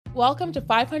Welcome to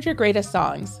 500 Greatest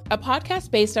Songs, a podcast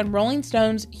based on Rolling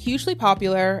Stone's hugely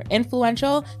popular,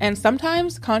 influential, and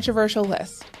sometimes controversial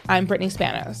list. I'm Brittany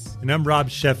Spanos. And I'm Rob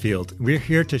Sheffield. We're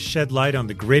here to shed light on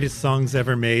the greatest songs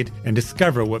ever made and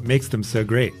discover what makes them so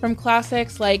great. From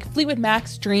classics like Fleetwood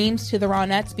Mac's Dreams to the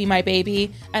Ronettes' Be My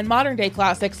Baby, and modern-day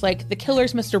classics like The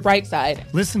Killers' Mr.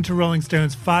 Brightside. Listen to Rolling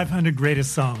Stone's 500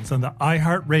 Greatest Songs on the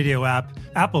iHeartRadio app,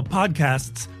 Apple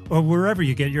Podcasts, or wherever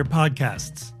you get your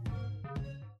podcasts.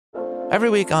 Every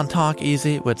week on Talk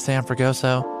Easy with Sam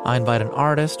Fragoso, I invite an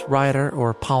artist, writer,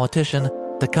 or politician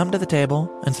to come to the table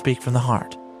and speak from the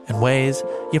heart in ways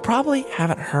you probably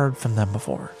haven't heard from them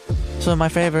before. Some of my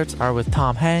favorites are with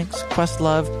Tom Hanks,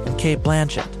 Questlove, and Cate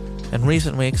Blanchett. In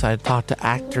recent weeks, I talked to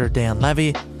actor Dan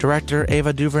Levy, director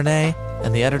Ava DuVernay,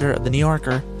 and the editor of The New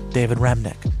Yorker, David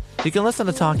Remnick. You can listen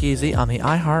to Talk Easy on the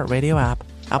iHeartRadio app,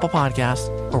 Apple Podcasts,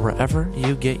 or wherever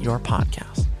you get your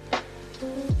podcasts.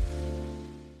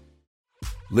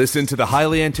 Listen to the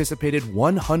highly anticipated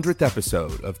 100th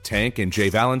episode of Tank and Jay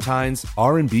Valentine's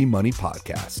R&B Money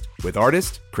Podcast with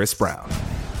artist Chris Brown.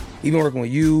 Even working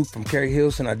with you, from Carrie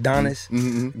Hilson, Adonis,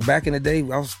 back in the day,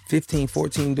 I was 15,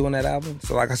 14 doing that album.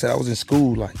 So like I said, I was in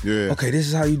school like, okay, this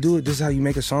is how you do it. This is how you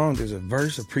make a song. There's a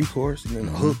verse, a pre-chorus, and then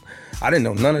a hook. I didn't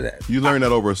know none of that. You learned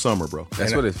that over a summer, bro.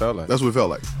 That's what it felt like. That's what it felt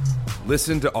like.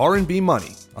 Listen to R&B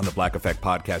Money on the Black Effect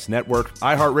Podcast Network,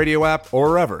 iHeartRadio app,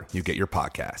 or wherever you get your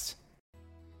podcasts.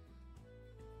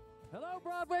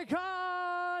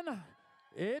 BroadwayCon!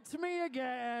 It's me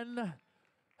again.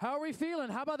 How are we feeling?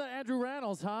 How about that Andrew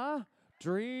Rannells, huh?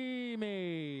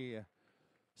 Dreamy.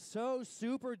 So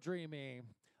super dreamy.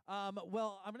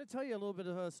 Well, I'm going to tell you a little bit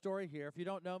of a story here. If you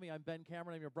don't know me, I'm Ben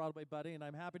Cameron. I'm your Broadway buddy, and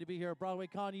I'm happy to be here at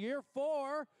BroadwayCon Year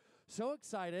 4. So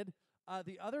excited.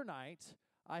 The other night,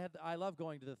 I love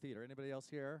going to the theater. Anybody else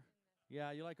here?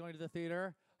 Yeah, you like going to the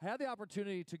theater? I had the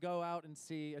opportunity to go out and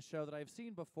see a show that I've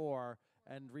seen before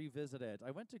and revisit it.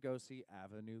 I went to go see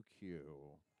Avenue Q.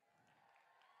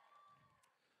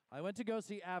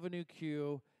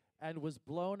 And was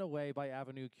blown away by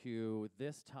Avenue Q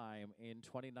this time in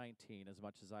 2019 as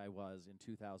much as I was in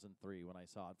 2003 when I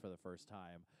saw it for the first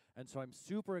time. And so I'm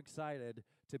super excited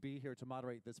to be here to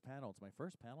moderate this panel. It's my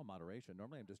first panel moderation.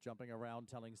 Normally I'm just jumping around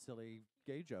telling silly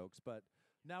gay jokes, but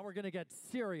now we're going to get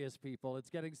serious, people.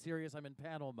 It's getting serious. I'm in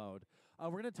panel mode.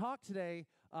 We're going to talk today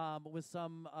with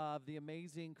some of the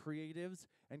amazing creatives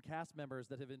and cast members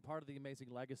that have been part of the amazing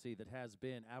legacy that has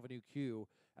been Avenue Q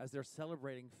as they're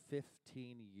celebrating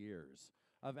 15 years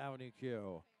of Avenue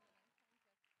Q,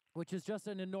 which is just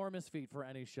an enormous feat for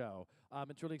any show.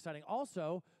 It's really exciting.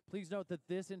 Also, please note that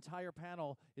this entire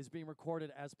panel is being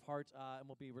recorded as part and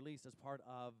will be released as part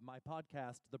of my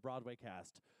podcast, The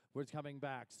BroadwayCast, which is coming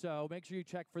back. So make sure you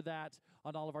check for that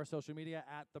on all of our social media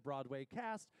at The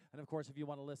BroadwayCast. And, of course, if you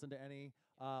want to listen to any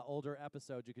older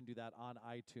episodes, you can do that on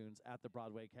iTunes at The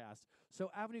BroadwayCast.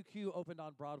 So Avenue Q opened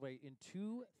on Broadway in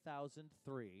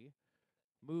 2003.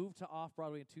 Moved to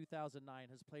Off-Broadway in 2009,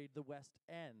 has played the West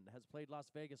End, has played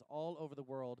Las Vegas, all over the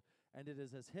world, and it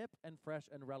is as hip and fresh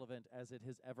and relevant as it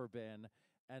has ever been.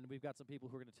 And we've got some people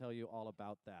who are going to tell you all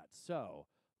about that. So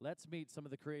let's meet some of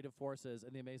the creative forces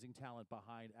and the amazing talent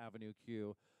behind Avenue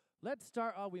Q. Let's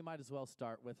start, we might as well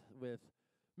start with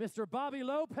Mr. Bobby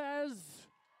Lopez.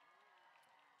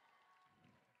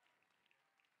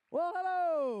 Well,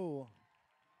 hello.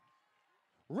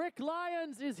 Rick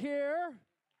Lyons is here.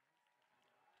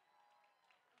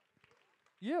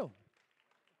 You.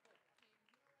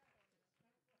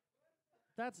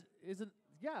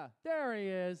 Yeah, there he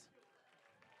is.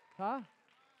 Huh?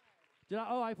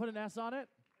 I put an S on it?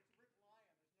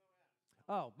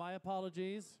 Oh, my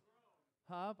apologies.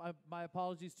 Huh? My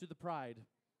apologies to the pride.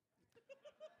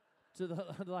 To the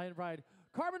Lion Pride.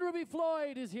 Carmen Ruby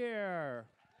Floyd is here.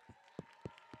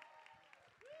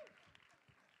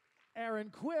 Aaron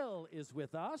Quill is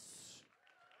with us.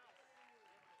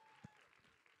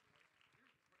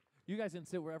 You guys can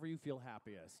sit wherever you feel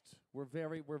happiest. We're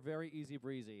very easy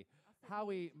breezy.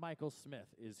 Howie Michael Smith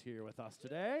is here with us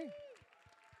today.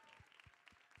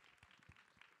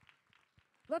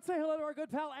 Let's say hello to our good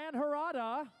pal Ann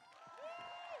Harada.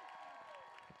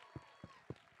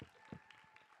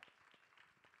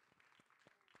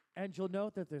 And you'll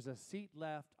note that there's a seat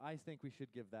left. I think we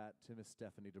should give that to Miss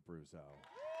Stephanie DeBruzzo.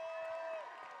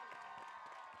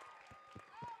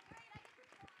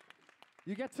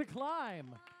 You get to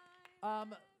climb.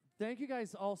 Thank you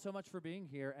guys all so much for being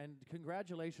here, and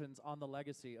congratulations on the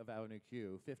legacy of Avenue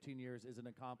Q. 15 years is an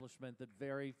accomplishment that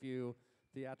very few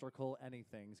theatrical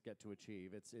anythings get to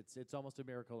achieve. It's almost a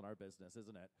miracle in our business,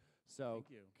 isn't it? So Thank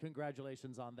you.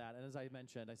 Congratulations on that. And as I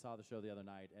mentioned, I saw the show the other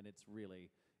night, and it's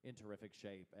in terrific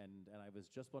shape, and I was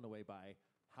just blown away by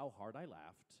how hard I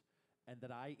laughed, and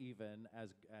that I even,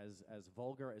 as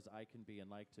vulgar as I can be and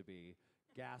like to be,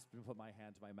 gasped and put my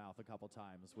hand to my mouth a couple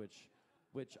times,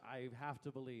 which I have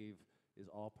to believe is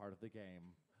all part of the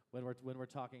game when we're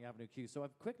talking Avenue Q. So a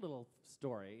quick little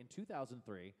story. In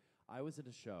 2003, I was at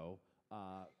a show,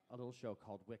 a little show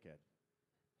called Wicked.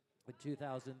 In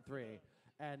 2003,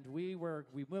 and we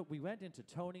went into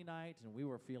Tony night, and we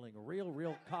were feeling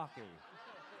real cocky.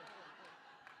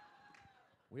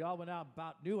 We all went out and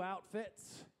bought new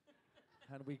outfits,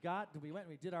 and we went and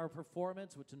we did our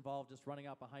performance, which involved just running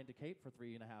out behind a cape for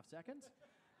 3.5 seconds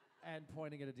and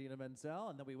pointing at Idina Menzel,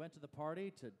 and then we went to the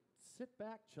party to sit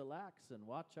back, chillax, and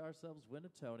watch ourselves win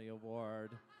a Tony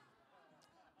Award.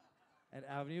 And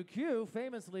Avenue Q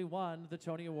famously won the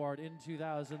Tony Award in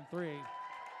 2003.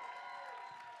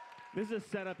 This is a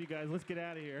setup, you guys. Let's get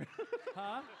out of here.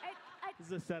 Huh? This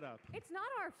is a setup. It's not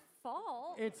our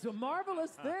fault. It's a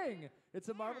marvelous thing. It's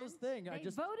a marvelous thing. They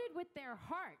voted with their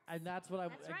hearts. And that's what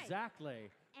That's right. exactly.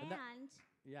 And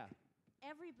yeah.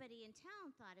 everybody in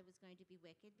town thought it was going to be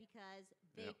Wicked because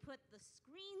they Yep. put the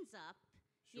screens up.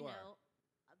 Sure.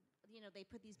 They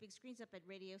put these big screens up at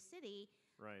Radio City,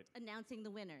 Right. announcing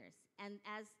the winners. And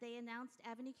as they announced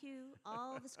Avenue Q,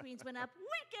 all the screens went up.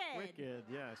 Wicked. Wicked,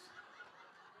 yes.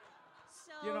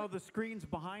 So You know, the screens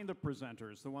behind the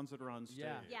presenters, the ones that are on stage.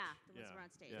 Yeah. yeah, the ones Yeah. who were on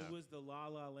stage. Yeah. It was the La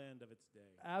La Land of its day.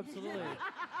 Absolutely.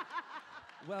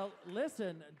 Well,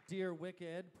 listen, dear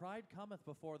Wicked, pride cometh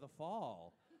before the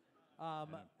fall.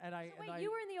 Wait, you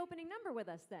were in the opening number with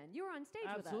us then. You were on stage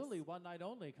with us. Absolutely, one night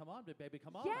only. Come on, baby,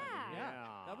 come on.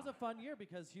 Yeah. That was a fun year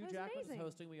because Hugh It was Jackman was amazing.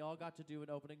 hosting. We all got to do an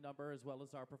opening number as well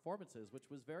as our performances, which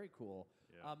was very cool.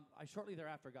 Yeah. I shortly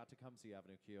thereafter got to come see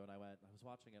Avenue Q, and I was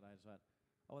watching it, and I just went,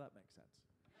 oh, that makes sense.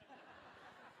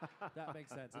 That makes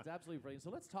sense. It's absolutely brilliant. So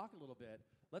let's talk a little bit.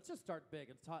 Let's just start big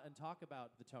and talk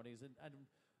about the Tonys. And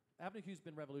Avenue Q's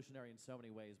been revolutionary in so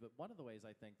many ways, but one of the ways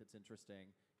I think that's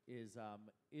interesting is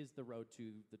the road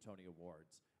to the Tony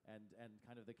Awards and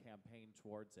kind of the campaign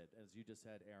towards it. As you just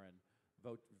said, Aaron,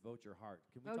 vote your heart.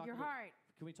 Can we Vote your heart.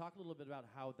 Can we talk a little bit about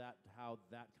how that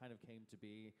kind of came to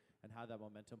be and how that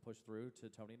momentum pushed through to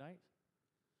Tony night?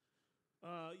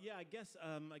 Yeah, I guess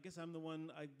I'm the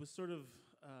one. I was sort of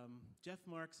Jeff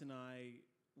Marks and I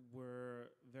were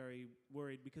very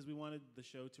worried because we wanted the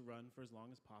show to run for as long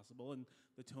as possible, and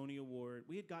the Tony Award.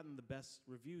 We had gotten the best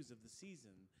reviews of the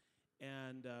season,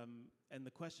 and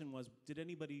the question was, did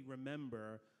anybody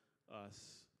remember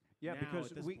us? Yeah, now because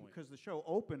at this point? because the show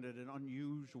opened at an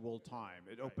unusual time.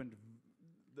 It opened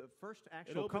the first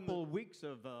actual opened couple of weeks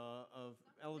of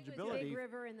eligibility. Big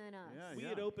River and then us. Yeah, We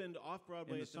had opened off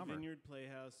Broadway In the at the summer. Vineyard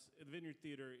Playhouse, the Vineyard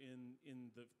Theater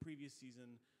in the previous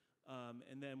season,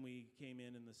 and then we came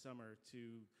in the summer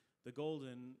to the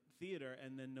Golden Theater,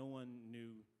 and then no one knew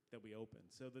that we opened.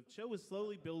 So the show was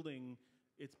slowly building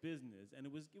its business, and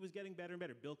it was getting better and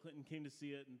better. Bill Clinton came to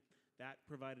see it, and that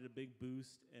provided a big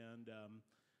boost. And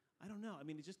I don't know. I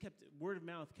mean, it just kept word of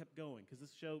mouth kept going because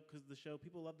the show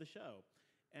people loved the show.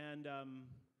 And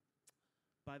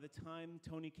by the time the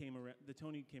Tony came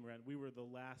around, we were the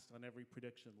last on every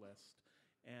prediction list.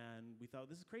 And we thought,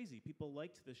 this is crazy. People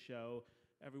liked the show.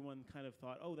 Everyone kind of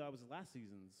thought, oh, that was last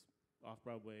season's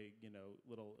off-Broadway,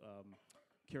 little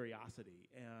curiosity.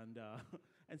 And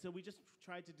so we just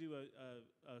tried to do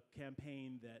a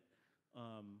campaign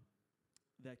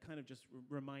that kind of just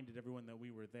reminded everyone that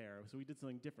we were there. So we did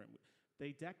something different.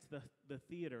 They decked the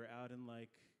theater out in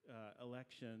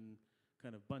election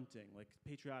kind of bunting, like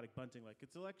patriotic bunting, like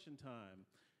it's election time.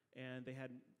 And they had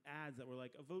ads that were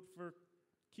like, a vote for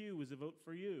Q is a vote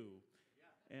for you.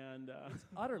 Yeah. And It's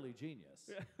utterly genius.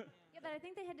 Yeah, but I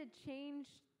think they had to change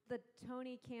the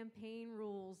Tony campaign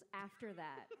rules after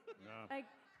that. Yeah. Like,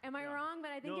 am I wrong?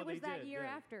 But I think No, it was they that did, year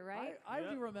yeah. after, right? I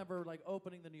do remember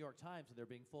opening the New York Times and there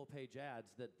being full-page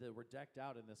ads that were decked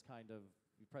out in this kind of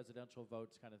presidential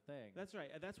votes kind of thing. that's right.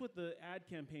 That's what the ad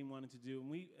campaign wanted to do.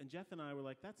 And Jeff and I were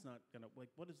like, that's not gonna,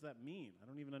 what does that mean? I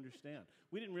don't even understand.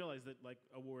 We didn't realize that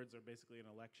awards are basically an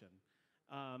election.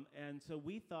 And so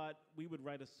we thought we would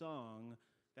write a song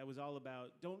that was all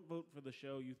about, don't vote for the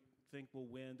show you think will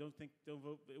win. Don't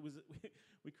vote. It was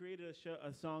we created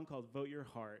a song called "Vote Your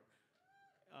Heart,"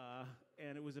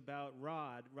 and it was about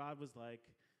Rod. Rod was like,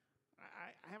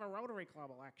 I have a Rotary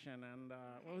Club election, and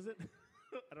what was it?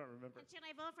 I don't remember. Should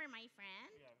I vote for my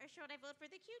friend, or should I vote for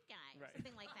the cute guy, or Right.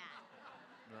 something like that,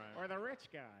 Right. Or the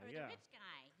rich guy. or yeah. the rich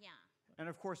guy? Yeah. And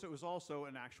of course, it was also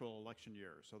an actual election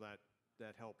year, so that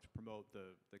helped promote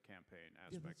the campaign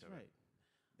aspect that's of right. it.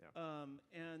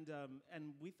 Yeah.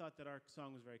 And we thought that our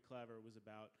song was very clever. It was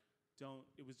about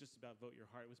it was just about vote your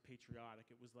heart. It was patriotic.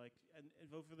 It was like, and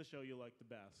vote for the show you like the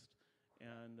best.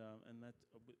 And that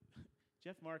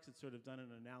Jeff Marks had sort of done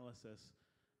an analysis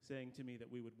saying to me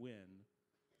that we would win.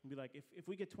 And be like, if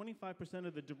we get 25%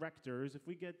 of the directors, if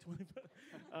we get 25...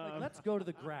 let's go to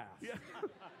the graph. Yeah.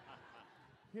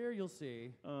 Here you'll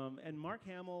see. And Mark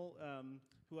Hamill,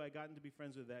 who I gotten to be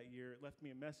friends with that year, left me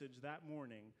a message that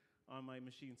morning on my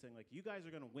machine saying, like, you guys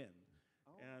are going to win.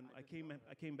 And I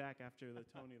came back after the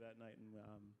Tony that night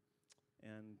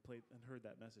and played and heard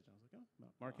that message. I was like, oh,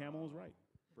 Mark Hamill was right.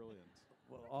 Brilliant.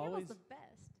 Well, Hamill's the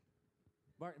best.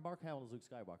 Mark Hamill is Luke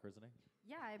Skywalker, isn't he?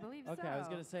 Yeah, I believe Okay, so. I was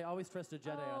going to say always trust a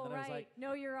Jedi, Oh, and then right. I was like,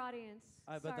 Know your audience.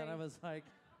 but then I was like,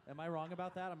 am I wrong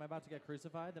about that? Am I about to get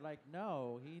crucified? They're like,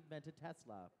 no, he invented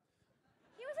Tesla.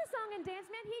 He was a song and dance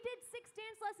man. He did 6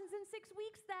 dance lessons in 6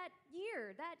 weeks that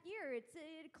year.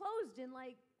 It closed in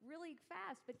like really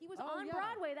fast, but he was on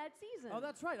Broadway that season. Oh,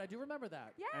 that's right. I do remember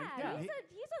that. Yeah, he's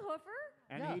a hoofer.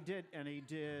 And he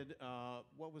did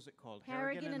what was it called?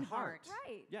 Harrigan and Hart.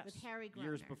 Right. Yes. With Harry Grunner.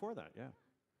 Years before that, yeah.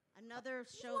 Another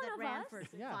show one that of ran us. for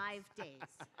Yeah. 5 days.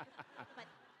 But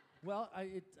Well,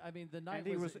 the night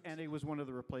And he was one of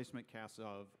the replacement casts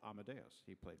of Amadeus.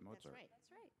 He played Mozart. that's right.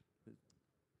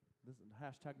 This is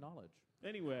hashtag knowledge.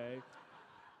 Anyway,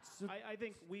 I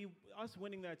think us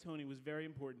winning that Tony was very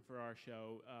important for our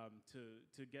show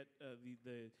to get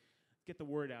get the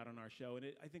word out on our show, and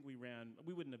I think we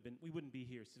wouldn't be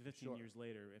here 15 years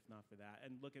later if not for that.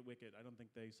 And look at Wicked, I don't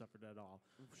think they suffered at all.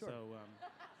 Sure. So,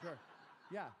 Sure.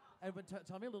 Yeah. And but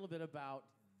tell me a little bit about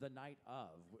the night of.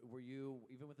 Were you,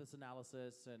 even with this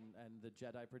analysis and the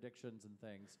Jedi predictions and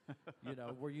things,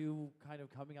 were you kind of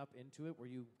coming up into it? Were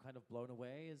you kind of blown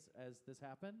away as this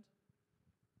happened?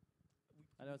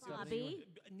 I know it's Bobby?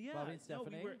 Yeah, Bobby and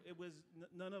Stephanie? No, it was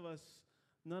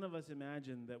none of us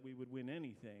imagined that we would win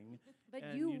anything. But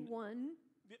And you won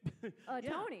a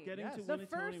Tony. Getting to the win a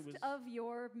first Tony was of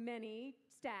your many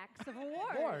stacks of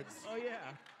awards. Awards. Oh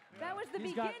yeah. That was the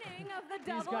He's got- beginning of the He's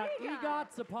double got EGOT.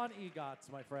 EGOTs upon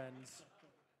EGOTs, my friends.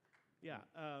 Yeah,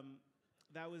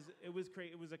 it was it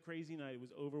was a crazy night. It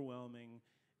was overwhelming.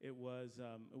 It was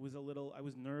a little. I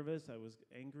was nervous. I was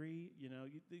angry.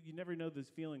 You never know those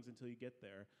feelings until you get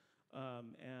there,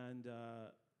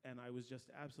 and I was just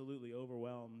absolutely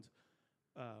overwhelmed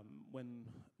when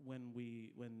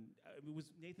it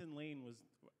was Nathan Lane was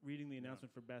reading the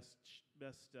announcement for best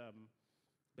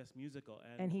musical,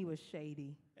 and he was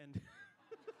shady. And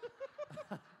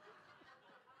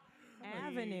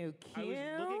Avenue Q.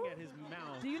 I was looking at his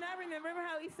mouth. Do you not remember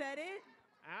how he said it?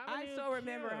 I Avenue so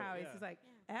remember Q, how he's yeah. just like,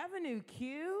 Avenue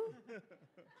Q?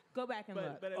 Go back and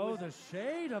look. But it Oh, was, the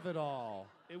shade of it all.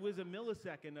 it was a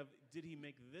millisecond of did he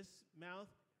make this mouth?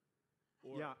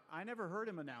 Or Yeah, I never heard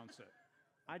him announce it.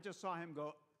 I just saw him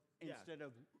go Yeah. instead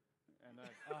of, and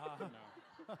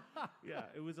no. Yeah,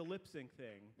 it was a lip sync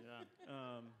thing. Yeah.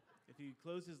 If he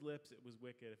closed his lips, it was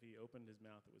Wicked. If he opened his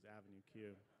mouth, it was Avenue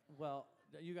Q. Well,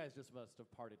 you guys just must have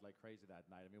partied like crazy that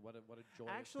night. I mean, what a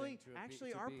joyous Actually,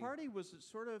 thing to our be. party was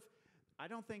sort of. I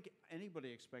don't think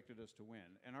anybody expected us to win,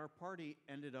 and our party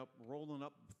ended up rolling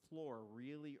up the floor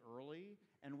really early,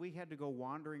 and we had to go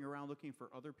wandering around looking for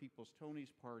other people's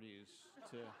Tony's parties.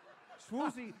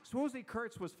 Swoozie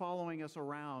Kurtz was following us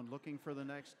around looking for the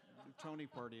next Tony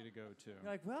party to go to.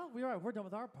 You're like, well, we're done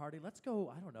with our party. Let's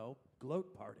go, I don't know,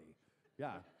 gloat party.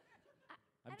 Yeah. I'm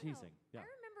I don't teasing. know. Yeah. I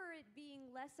remember it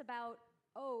being less about,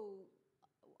 oh,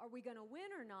 are we going to win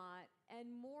or not? And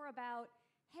more about,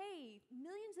 hey,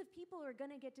 millions of people are going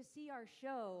to get to see our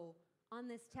show on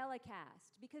this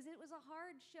telecast. Because it was a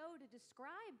hard show to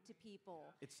describe to people.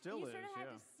 It still you is, sort of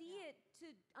had yeah. to see it to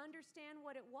understand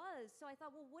what it was. So I thought,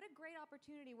 well, what a great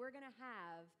opportunity we're going to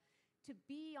have to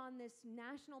be on this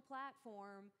national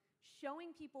platform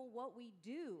showing people what we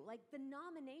do. Like, the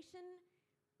nomination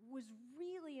was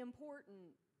really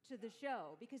important to the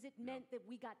show because it meant that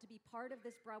we got to be part of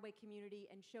this Broadway community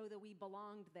and show that we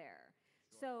belonged there.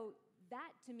 So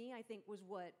that, to me, I think was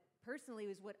what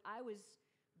I was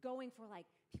going for. Like,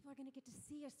 people are going to get to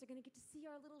see us. They're going to get to see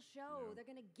our little show. They're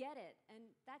going to get it. And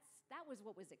that was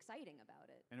what was exciting about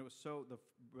it. And it was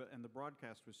the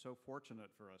broadcast was so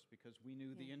fortunate for us because we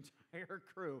knew the entire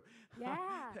crew. Yeah.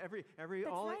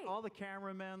 all the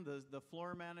cameramen, the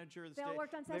floor manager, They all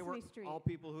worked on they were Sesame Street. all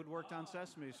people who'd worked on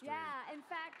Sesame Street. Yeah, in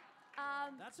fact.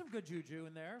 That's some good juju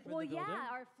in there. Well, in the building.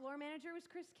 yeah, our floor manager was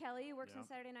Chris Kelly, who works on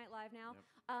Saturday Night Live now.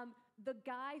 The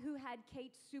guy who had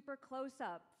Kate super close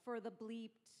up for the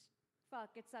bleeped "fuck,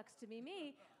 it sucks to be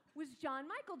me" was John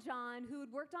Michael John, who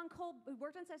had worked on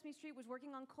Sesame Street, was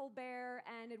working on Colbert,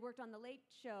 and had worked on The Late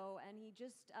Show, and he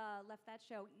just left that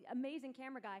show. Amazing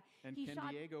camera guy. And he Ken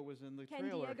Diego was in the Ken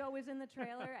trailer. Diego was in the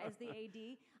trailer as the AD.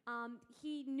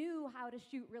 He knew how to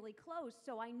shoot really close,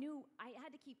 so I knew I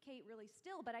had to keep Kate really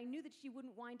still, but I knew that she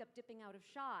wouldn't wind up dipping out of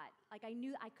shot. Like, I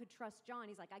knew I could trust John.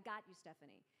 He's like, I got you,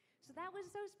 Stephanie. So that was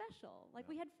so special. Like,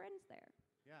 we had friends there.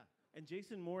 Yeah. And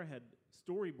Jason Moore had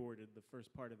storyboarded the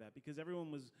first part of that because everyone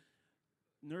was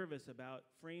nervous about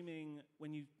framing.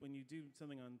 When you do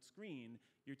something on screen,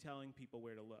 you're telling people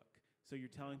where to look. So you're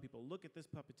telling people, look at this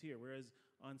puppeteer. Whereas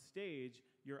on stage,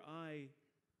 your eye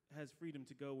has freedom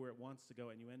to go where it wants to go,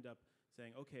 and you end up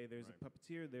saying, okay, there's a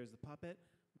puppeteer, there's the puppet,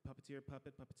 puppeteer,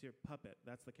 puppet, puppeteer, puppet.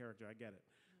 That's the character. I get it.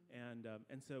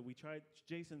 And so we tried.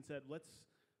 Jason said, let's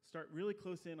start really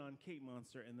close in on Kate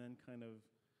Monster, and then kind of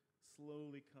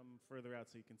slowly come further out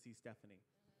so you can see Stephanie.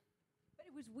 But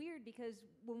it was weird because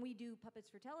when we do puppets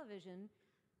for television,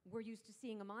 we're used to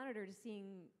seeing a monitor to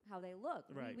seeing how they look.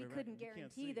 Right, we right, couldn't right.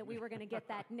 guarantee that we were going to get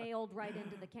that nailed right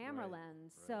into the camera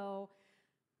lens. So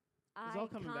I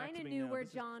kind of knew where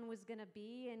John was going to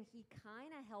be, and he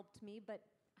kind of helped me, but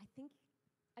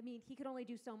he could only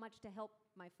do so much to help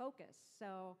my focus.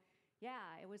 So,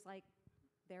 yeah, it was like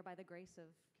there by the grace of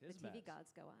the TV gods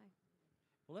go I.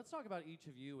 Well, let's talk about each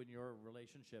of you and your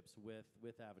relationships with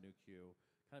Avenue Q.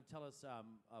 Kind of tell us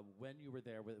when you were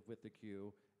there with the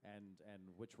Q and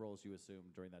which roles you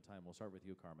assumed during that time. We'll start with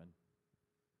you, Carmen.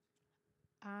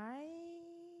 I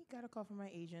got a call from my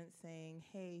agent saying,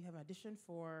 hey, you have an audition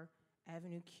for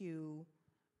Avenue Q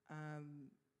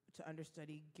to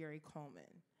understudy Gary Coleman.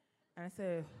 And I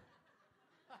said...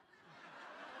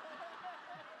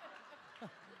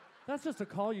 That's just a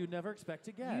call you never expect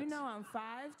to get. You know I'm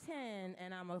 5'10",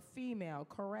 and I'm a female,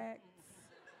 correct?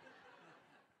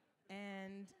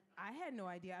 And I had no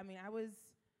idea. I mean, I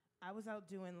was out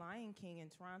doing Lion King in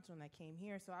Toronto, and I came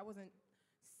here, so I wasn't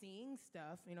seeing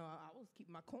stuff. You know, I was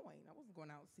keeping my coin. I wasn't going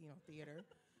out and seeing theater.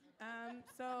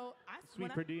 So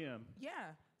Sweet per diem.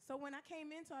 Yeah. So when I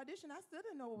came in to audition, I still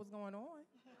didn't know what was going on.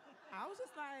 I was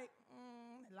just like,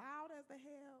 loud as the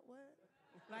hell, what?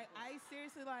 Like, I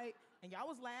seriously, like, and y'all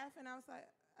was laughing. I was like,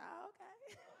 oh,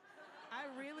 okay. I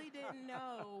really didn't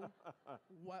know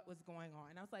what was going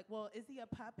on. I was like, well, is he a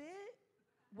puppet?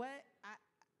 What?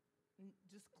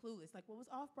 Just clueless. Like, what was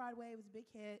off-Broadway? It was a big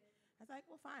hit. I was like,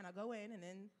 well, fine, I'll go in, and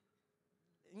then,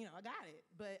 I got it.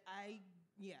 But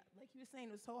like he was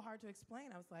saying, it was so hard to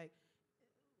explain. I was like,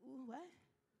 ooh, what?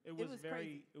 It was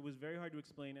very hard to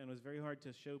explain, and it was very hard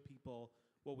to show people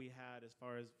what we had as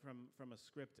far as from a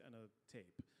script and a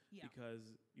tape. Yeah.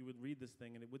 Because you would read this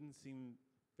thing and it wouldn't seem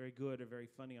very good or very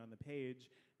funny on the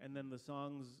page, and then the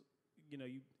songs,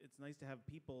 it's nice to have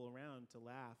people around to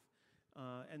laugh.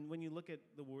 And when you look at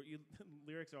the word,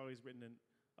 lyrics are always written in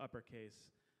uppercase.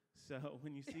 So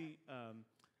when you see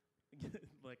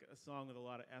like a song with a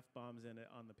lot of F-bombs in it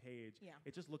on the page,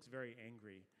 it just looks very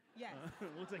angry. Yes.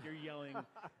 It looks like you're yelling.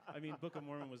 I mean, Book of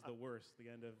Mormon was the worst, the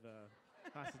end of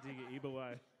Hasadiga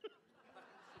Ibawai.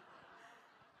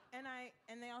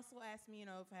 And they also asked me,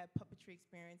 if I had puppetry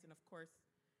experience, and of course,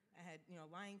 I had,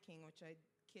 Lion King, which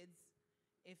kids,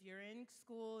 if you're in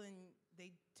school and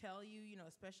they tell you,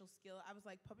 a special skill, I was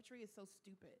like, puppetry is so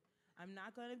stupid. I'm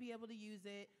not going to be able to use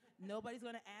it. Nobody's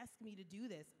going to ask me to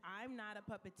do this. I'm not a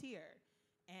puppeteer,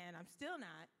 and I'm still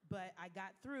not, but I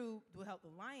got through with help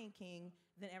of Lion King,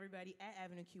 then everybody at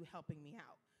Avenue Q helping me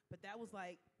out. But that was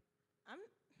like, I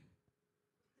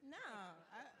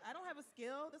don't have a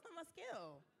skill. That's not my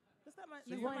skill. That's not my.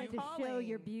 You wanted to show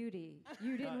your beauty.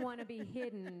 You didn't want to be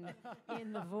hidden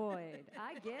in the void.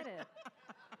 I get it.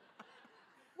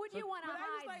 Would you want to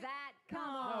hide that?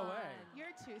 Come on. No way.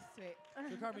 You're too sweet.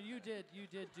 So Carmen, you did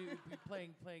do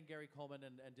playing Gary Coleman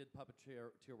and did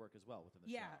puppeteer work as well within the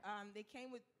show. Yeah, they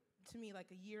came to me like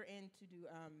a year in to do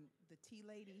the Tea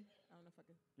Lady. I don't know if I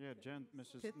could. Yeah, Jen,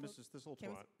 Mrs.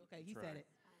 Thistlethwaite. Okay, he said it.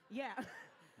 Yeah.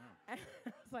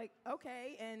 It's like,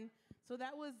 okay, and so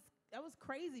that was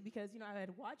crazy because I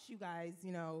had watched you guys,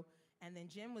 and then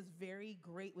Jim was very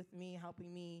great with me,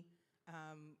 helping me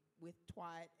with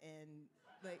twat and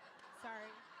like, sorry.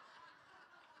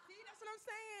 See, that's what I'm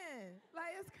saying.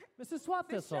 Like, it's Mrs. Twat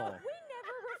Thistle. We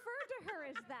never referred to her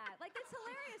as that. Like, that's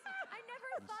hilarious. I never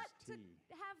thought to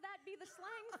have that be the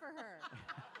slang for her.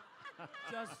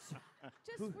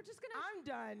 We're just gonna. I'm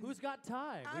done. Who's got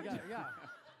time?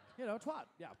 Twat.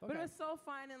 Yeah. Okay. But it was so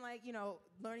fun, and like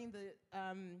learning the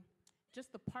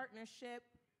just the partnership,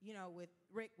 with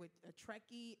Rick, with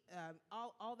Trekkie,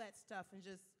 all that stuff, and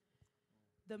just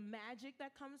the magic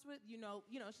that comes with,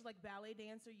 it's just like ballet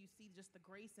dancer. You see just the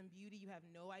grace and beauty. You have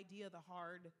no idea the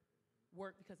hard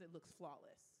work because it looks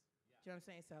flawless. Do you know what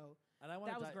I'm saying? So And that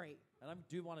was great. And I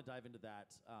do want to dive into that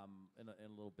in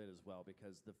a little bit as well,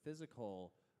 because the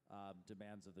physical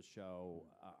demands of the show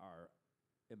are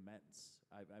immense.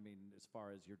 I mean, as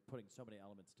far as you're putting so many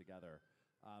elements together.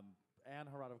 Anne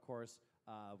Harada, of course,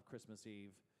 Christmas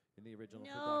Eve in the original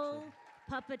No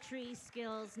production. puppetry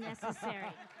skills necessary.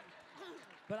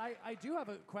 But I do have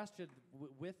a question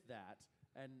with that,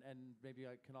 and maybe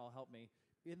I can all help me.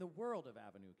 In the world of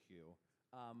Avenue Q,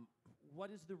 what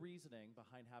is the reasoning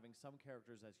behind having some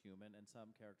characters as human and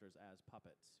some characters as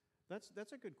puppets?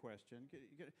 That's a good question.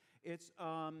 It's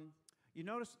you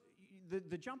notice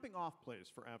the jumping off place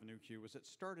for Avenue Q was it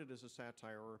started as a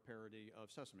satire or a parody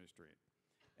of Sesame Street.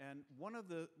 And one of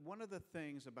the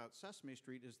things about Sesame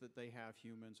Street is that they have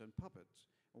humans and puppets.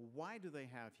 Why do they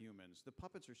have humans? The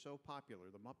puppets are so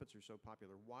popular. The Muppets are so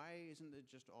popular. Why isn't it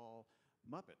just all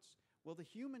Muppets? Well, the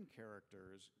human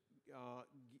characters,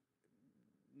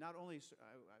 not only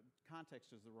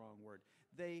context is the wrong word.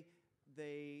 They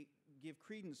give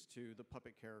credence to the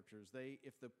puppet characters.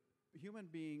 If the human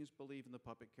beings believe in the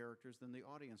puppet characters, then the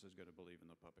audience is going to believe in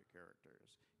the puppet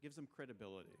characters. Gives them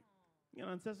credibility. You know,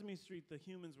 on Sesame Street,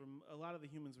 a lot of the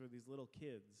humans were these little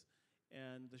kids,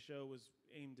 and the show was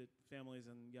aimed at families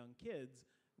and young kids.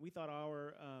 We thought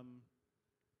our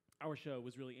show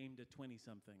was really aimed at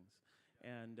 20-somethings,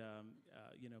 and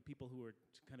people who were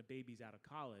kind of babies out of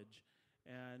college,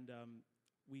 and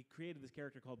we created this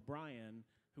character called Brian,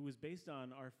 who was based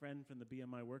on our friend from the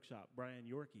BMI workshop, Brian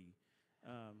Yorkie,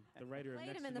 the writer of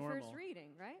Next to Normal. Played him in the first reading,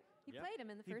 right? He played him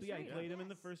in the first reading. Yeah, he played him in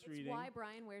the first reading. It's why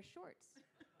Brian wears shorts.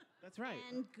 That's right.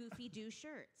 And Goofy do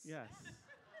shirts. Yes.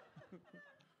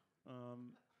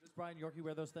 Does Brian Yorkie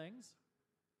wear those things?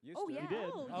 Yeah. He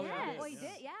did. Oh, yes. Oh, he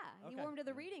did. Yeah. He Okay. wore him to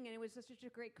the reading, and it was such a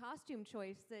great costume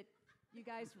choice that you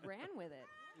guys ran with it.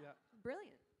 Yeah.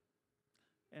 Brilliant.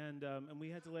 And we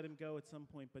had to let him go at some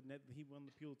point, but he won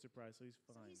the Pulitzer Prize, so he's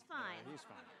fine. He's fine. Yeah, he's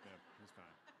fine. Yeah, he's fine.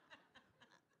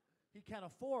 He can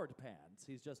afford pants.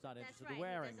 He's just not That's interested in right, he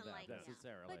wearing doesn't them like them.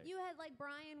 necessarily. But you had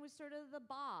Brian was sort of the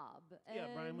Bob.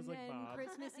 Yeah, Brian was like and Bob.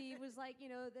 Christmas Eve was like,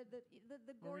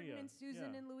 the Gordon Maria, and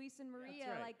Susan yeah. and Luis and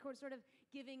Maria, right. sort of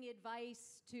giving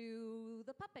advice to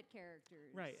the puppet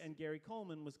characters. Right, and Gary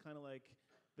Coleman was kind of like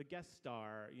the guest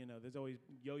star. There's always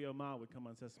Yo-Yo Ma would come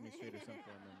on Sesame Street or something.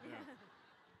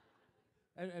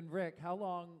 And Rick, how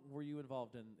long were you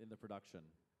involved in the production?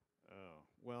 Oh,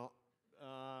 well.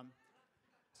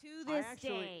 To this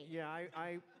day. Yeah,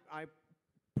 I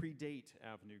predate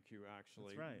Avenue Q,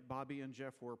 actually. That's right. Bobby and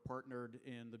Jeff were partnered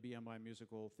in the BMI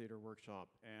Musical Theater Workshop,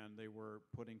 and they were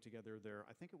putting together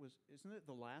isn't it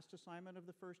the last assignment of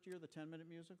the first year, the 10-minute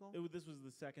musical? This was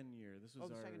the second year. This was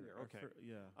the our, second year, our okay.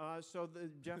 Yeah. So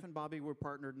Jeff and Bobby were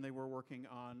partnered, and they were working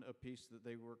on a piece that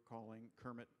they were calling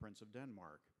Kermit, Prince of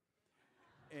Denmark.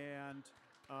 And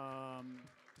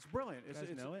it's brilliant.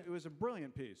 It was a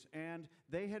brilliant piece. And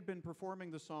they had been performing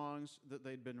the songs that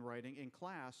they'd been writing in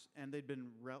class, and they'd been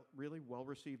really well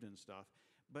received and stuff.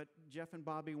 But Jeff and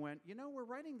Bobby went, we're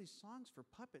writing these songs for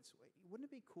puppets. Wouldn't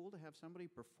it be cool to have somebody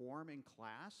perform in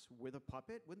class with a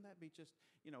puppet? Wouldn't that be just,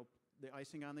 the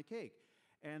icing on the cake?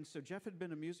 And so Jeff had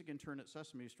been a music intern at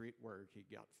Sesame Street, where he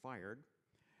got fired.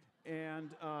 And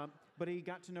but he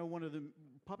got to know one of the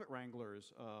puppet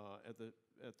wranglers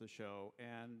at the show,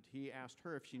 and he asked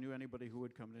her if she knew anybody who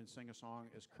would come in and sing a song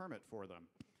as Kermit for them.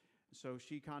 So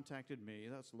she contacted me.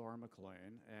 That's Laura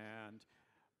McLean, and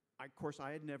of course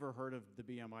I had never heard of the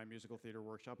BMI Musical Theater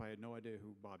Workshop. I had no idea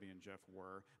who Bobby and Jeff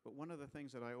were. But one of the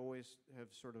things that I always have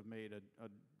sort of made a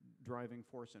driving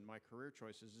force in my career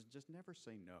choices is just never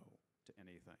say no to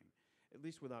anything, at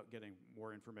least without getting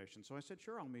more information. So I said,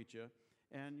 sure, I'll meet you,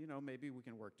 and maybe we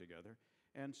can work together.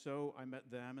 And so I met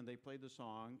them, and they played the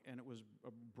song, and it was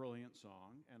a brilliant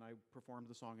song, and I performed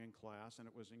the song in class, and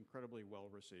it was incredibly well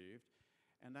received.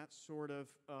 And that sort of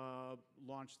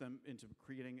launched them into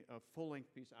creating a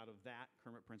full-length piece out of that,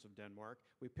 Kermit, Prince of Denmark.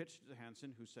 We pitched it to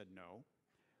Henson, who said no,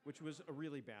 which was a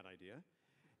really bad idea.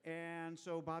 And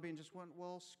so Bobby and just went,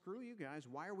 well, screw you guys.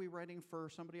 Why are we writing for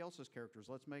somebody else's characters?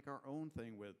 Let's make our own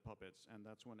thing with puppets. And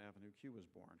that's when Avenue Q was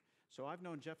born. So I've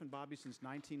known Jeff and Bobby since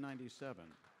 1997.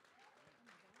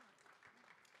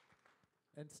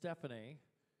 And Stephanie.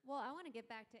 Well, I want to get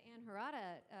back to Anne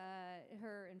Harada,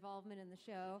 her involvement in the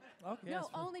show. Okay. No, yes.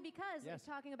 only because Yes.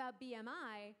 talking about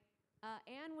BMI,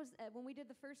 Anne was, when we did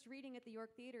the first reading at the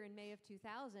York Theater in May of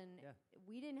 2000,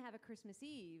 we didn't have a Christmas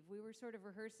Eve. We were sort of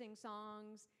rehearsing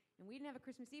songs, and we didn't have a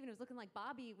Christmas Eve, and it was looking like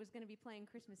Bobby was going to be playing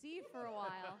Christmas Eve for a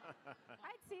while.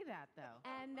 I'd see that, though.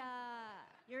 And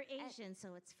you're Asian, so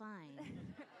it's fine.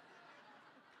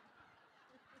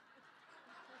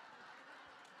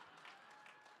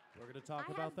 We're going to talk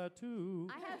about that too.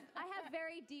 I have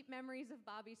very deep memories of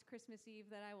Bobby's Christmas Eve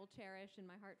that I will cherish in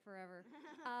my heart forever.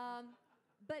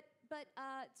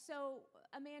 So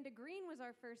Amanda Green was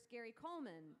our first Gary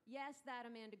Coleman. Yes, that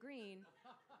Amanda Green.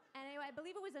 And anyway, I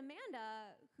believe it was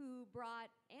Amanda who brought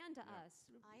Anne to us.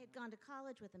 I had gone to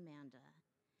college with Amanda,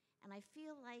 and I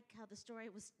feel like how the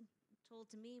story was told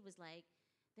to me was like,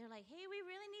 they're like, hey, we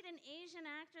really need an Asian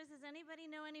actress. Does anybody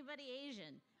know anybody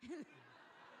Asian?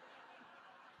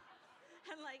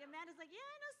 And like Amanda's like, yeah,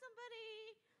 I know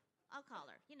somebody. I'll call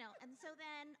her, And so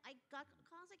then I got a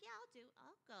call. I was like, yeah,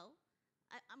 I'll go.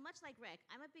 I'm much like Rick.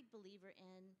 I'm a big believer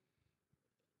in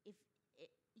if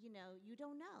you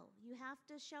don't know. You have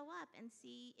to show up and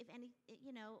see if any,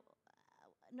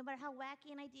 no matter how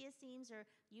wacky an idea seems or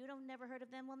you don't never heard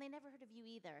of them, well, they never heard of you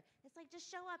either. It's like just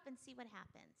show up and see what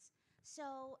happens.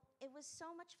 So it was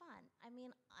so much fun. I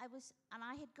mean, I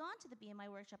had gone to the BMI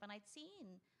workshop and I'd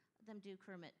seen them do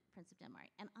Kermit, Prince of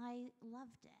Denmark, and I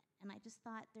loved it. And I just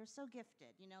thought they're so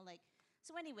gifted,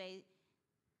 So anyway,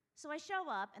 so I show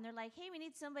up and they're like, hey, we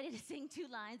need somebody to sing 2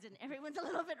 lines and everyone's a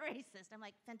little bit racist. I'm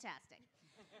like, fantastic.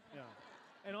 Yeah.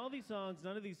 And all these songs,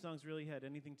 none of these songs really had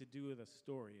anything to do with a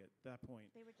story at that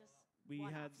point. They were just we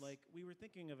one-offs. we were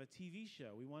thinking of a TV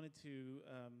show. We wanted to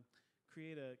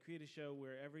create a show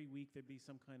where every week there'd be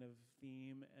some kind of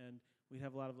theme, and we'd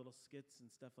have a lot of little skits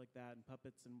and stuff like that, and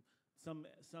puppets, and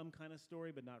some kind of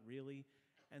story, but not really.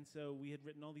 And so we had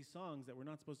written all these songs that were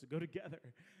not supposed to go together,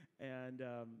 and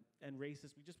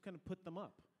racist. We just kind of put them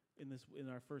up in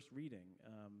our first reading,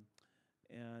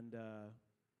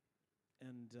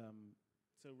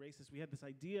 so racist. We had this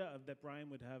idea of that Brian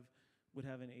would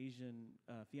have an Asian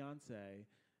fiance,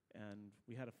 and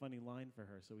we had a funny line for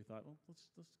her. So we thought, well,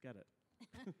 let's get it.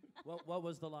 What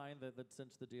was the line that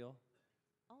cinched the deal?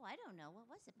 Oh, I don't know. What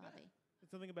was it, Bobby?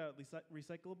 It's something about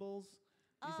recyclables.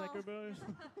 Oh. Recyclables.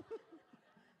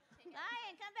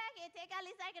 Ryan, come back here. Take out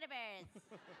recyclables.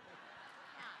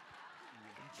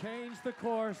 Change the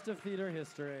course of theater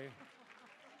history.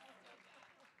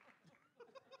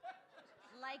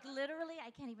 Like literally,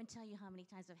 I can't even tell you how many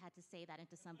times I've had to say that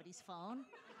into somebody's phone.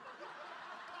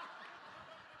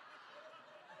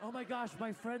 Oh my gosh,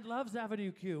 my friend loves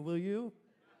Avenue Q. Will you?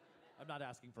 I'm not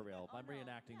asking for real. I'm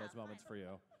reenacting those moments for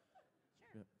you.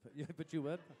 Sure. But you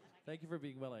would? Thank you for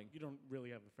being willing. You don't really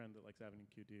have a friend that likes Avenue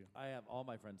Q, do you? I have all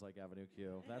my friends like Avenue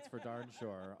Q. That's for darn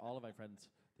sure. All of my friends,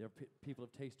 they're people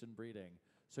of taste and breeding.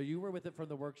 So you were with it from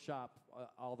the workshop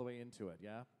all the way into it,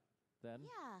 yeah? Then?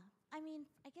 Yeah. I mean,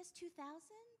 I guess 2000?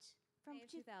 From May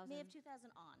of 2000. May of 2000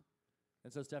 on. And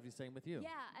so Stephanie's staying with you.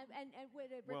 Yeah, and what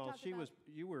Rick Well, talked about.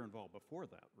 you were involved before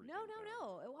that. No,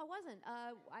 I wasn't.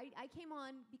 I came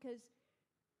on because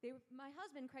my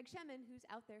husband, Craig Shemin, who's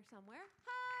out there somewhere.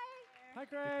 Hi,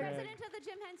 Craig. President of the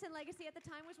Jim Henson Legacy at the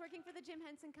time, was working for the Jim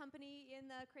Henson Company in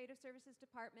the Creative Services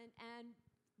Department, and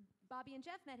Bobby and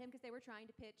Jeff met him because they were trying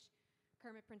to pitch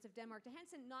Kermit, Prince of Denmark to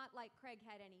Henson. Not like Craig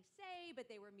had any say, but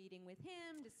they were meeting with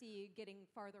him to see getting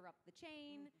farther up the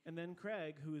chain. And then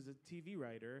Craig, who is a TV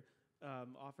writer,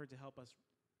 offered to help us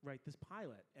write this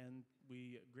pilot, and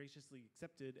we graciously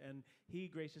accepted, and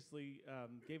he graciously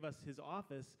gave us his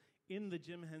office in the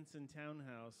Jim Henson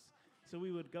townhouse. So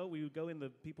we would go in, the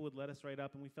people would let us write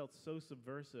up, and we felt so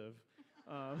subversive,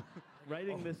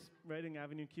 writing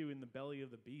Avenue Q in the belly of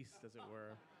the beast, as it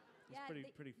were. It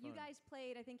was pretty fun. You guys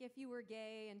played, I think, If You Were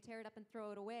Gay and Tear It Up and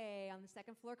Throw It Away on the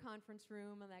second floor conference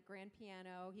room on that grand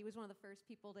piano. He was one of the first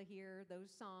people to hear those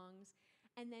songs.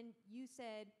 And then you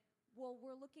said, well,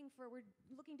 we're looking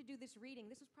to do this reading.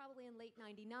 This was probably in late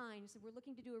 '99. So we're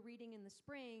looking to do a reading in the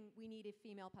spring. We need a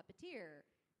female puppeteer.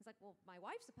 It's like, well, my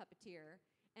wife's a puppeteer.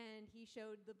 And he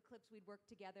showed the clips we'd worked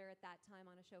together at that time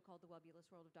on a show called The Webulous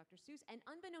World of Dr. Seuss. And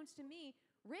unbeknownst to me,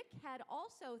 Rick had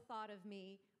also thought of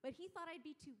me, but he thought I'd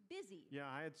be too busy. Yeah,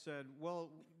 I had said,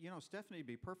 well, Stephanie'd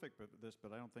be perfect with this,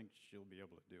 but I don't think she'll be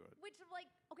able to do it. Which,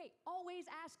 okay, always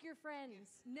ask your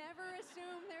friends. Never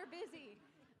assume they're busy.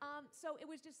 So it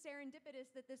was just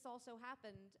serendipitous that this also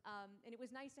happened. And it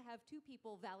was nice to have 2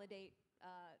 people validate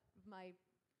my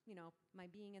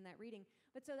being in that reading.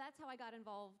 But so that's how I got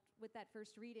involved with that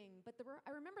first reading. But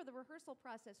I remember the rehearsal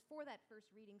process for that first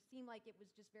reading seemed like it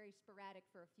was just very sporadic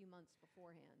for a few months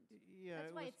beforehand. Yeah,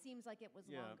 that's why it seems like it was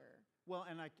longer. Well,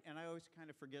 and I always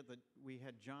kind of forget that we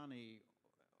had Johnny.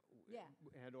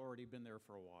 Had already been there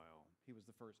for a while. He was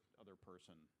the first other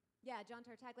person. Yeah, John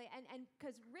Tartaglia, and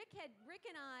because Rick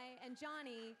and I and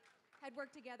Johnny had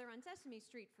worked together on Sesame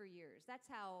Street for years. That's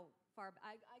how far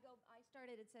I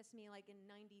started at Sesame like in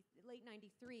late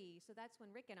 '93, so that's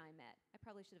when Rick and I met. I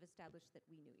probably should have established that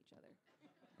we knew each other.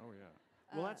 Oh yeah.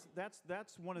 Well,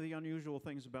 that's one of the unusual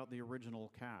things about the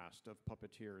original cast of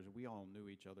puppeteers. We all knew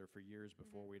each other for years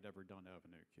before we'd ever done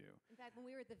Avenue Q. In fact, when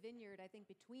we were at the Vineyard, I think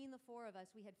between the four of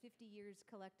us, we had 50 years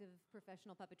collective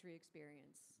professional puppetry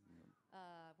experience,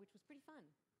 which was pretty fun.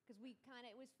 Because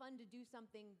it was fun to do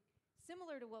something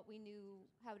similar to what we knew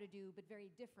how to do, but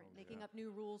very different, making up new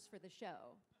rules for the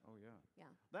show. Oh, yeah. Yeah.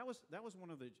 That was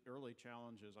one of the early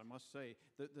challenges, I must say.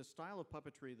 The style of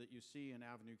puppetry that you see in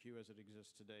Avenue Q as it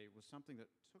exists today was something that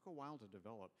took a while to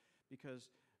develop,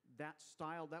 because that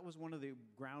style, that was one of the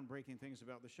groundbreaking things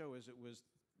about the show, is it was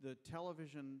the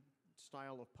television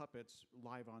style of puppets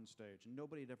live on stage.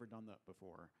 Nobody had ever done that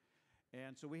before.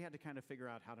 And so we had to kind of figure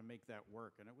out how to make that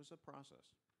work, and it was a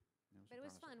process. But it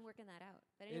was fun working that out.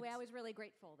 But anyway, I was really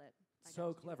grateful that I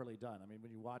so cleverly done. I mean,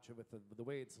 when you watch it with the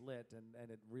way it's lit,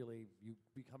 and it really, you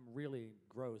become really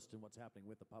grossed in what's happening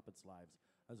with the puppets' lives,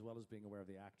 as well as being aware of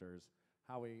the actors.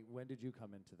 Howie, when did you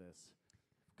come into this?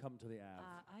 Come to the Av?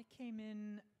 I came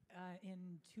in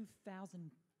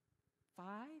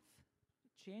 2005,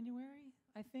 January,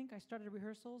 I think. I started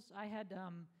rehearsals.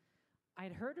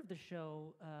 I'd heard of the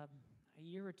show a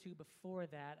year or two before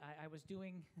that. I was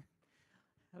doing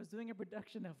a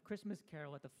production of Christmas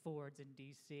Carol at the Fords in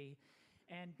D.C.,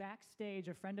 and backstage,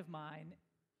 a friend of mine,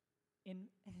 in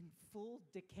full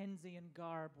Dickensian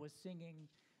garb, was singing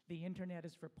 "The Internet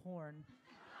is for Porn,"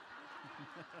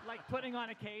 like putting on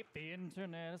a cape. The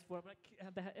internet is for,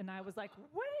 and I was like,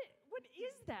 "What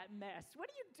is that mess? What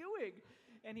are you doing?"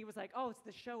 And he was like, "Oh, it's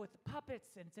the show with the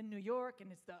puppets, and it's in New York,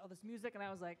 and it's all this music." And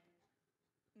I was like,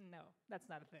 "No, that's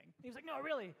not a thing." He was like, "No,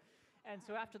 really." And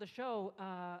so after the show,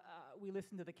 we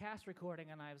listened to the cast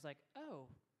recording, and I was like, "Oh,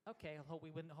 okay." I hope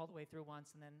we went all the way through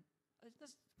once, and then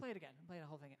let's play it again. Play the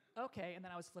whole thing. Okay, and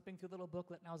then I was flipping through the little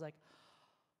booklet, and I was like,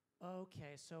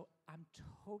 "Okay, so I'm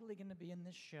totally going to be in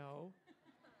this show."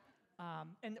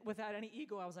 And without any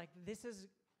ego, I was like, "This is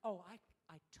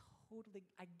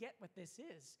I get what this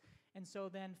is." And so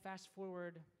then fast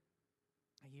forward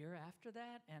a year after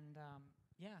that, and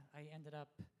I ended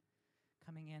up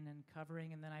coming in and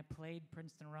covering, and then I played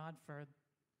Princeton Rod for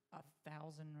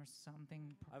 1,000 or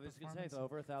something. I was going to say,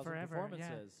 over 1,000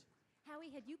 performances. Yeah. Howie,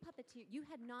 had you puppeteered? You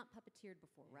had not puppeteered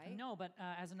before, right? No, but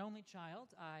as an only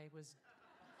child, I was.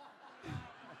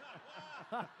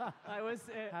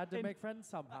 Had to make friends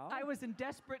somehow. I was in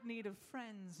desperate need of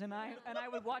friends, and I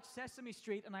would watch Sesame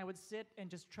Street, and I would sit and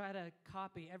just try to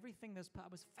copy everything. I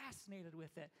was fascinated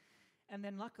with it. And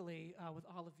then luckily, with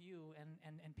all of you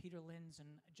and Peter Linz and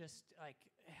just like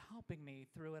helping me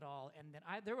through it all, and then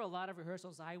there were a lot of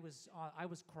rehearsals I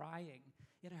was crying.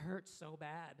 It hurt so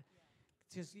bad,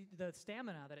 just the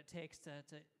stamina that it takes to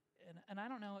and I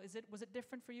don't know, was it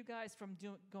different for you guys from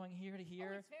going here to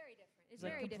here? Oh, it's very different. It's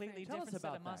like very completely different. Tell us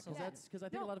about set of muscles. that, because I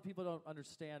think a lot of people don't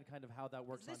understand kind of how that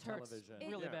works on This hurts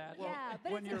television. really bad. Well,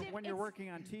 but when you're working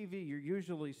on TV, you're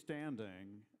usually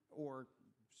standing or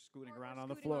scooting around on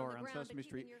the floor on Sesame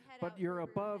Street, but you're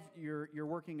above, you're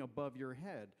working above your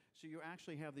head, so you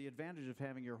actually have the advantage of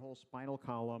having your whole spinal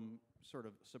column sort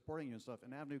of supporting you and stuff.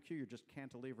 In Avenue Q, you're just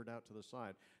cantilevered out to the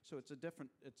side, so it's a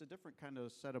different kind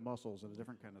of set of muscles and a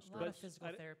different kind of stress. A lot of physical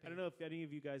therapy. I don't know if any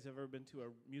of you guys have ever been to a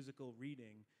musical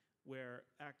reading where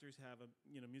actors have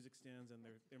music stands and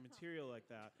their material like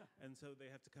that, and so they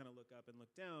have to kind of look up and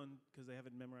look down because they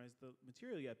haven't memorized the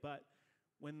material yet, but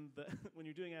when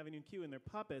you're doing Avenue Q and they're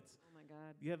puppets, oh my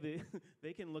God, you have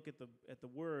they can look at the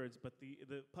words, but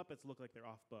the puppets look like they're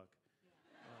off book.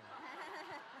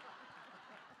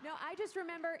 No, I just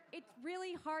remember it's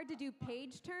really hard to do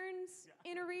page turns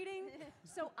in a reading,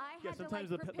 so I had sometimes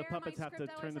to the prepare puppets my have to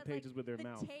script. turn the pages with their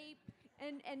mouth. Tape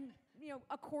and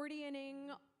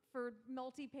accordioning for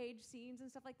multi-page scenes and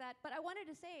stuff like that. But I wanted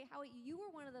to say, Howie, you were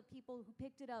one of the people who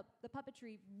picked it up, the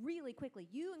puppetry, really quickly.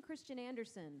 You and Christian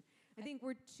Anderson, I think,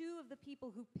 were two of the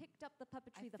people who picked up the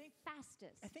puppetry the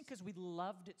fastest. I think because we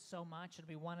loved it so much, and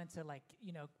we wanted to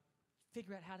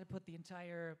figure out how to put the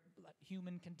entire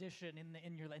human condition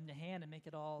in the hand and make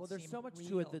it all. Well, there's seem so much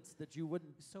real. to it that you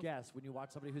wouldn't guess when you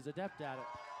watch somebody who's adept at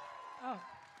it.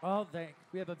 Oh,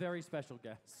 we have a very special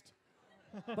guest.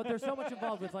 But there's so much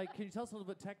involved with, can you tell us a little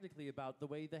bit technically about the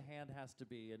way the hand has to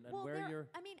be and where you're...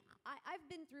 I mean, I've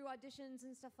been through auditions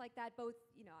and stuff like that, both,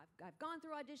 I've gone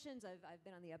through auditions, I've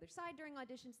been on the other side during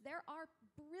auditions. There are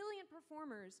brilliant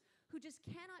performers who just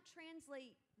cannot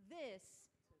translate this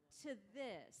to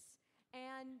this.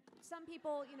 And some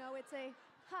people, it's a,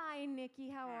 "Hi, Nikki,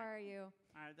 how are you?"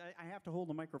 I have to hold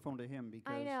the microphone to him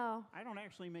because I know. I don't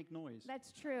actually make noise.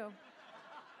 That's true.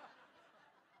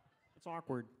 It's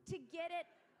awkward. To get it,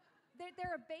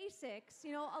 there are basics.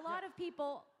 A lot of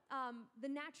people, the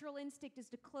natural instinct is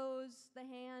to close the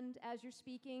hand as you're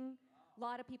speaking. A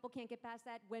lot of people can't get past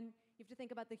that. When you have to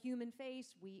think about the human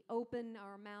face, we open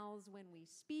our mouths when we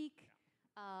speak.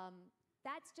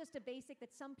 That's just a basic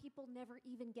that some people never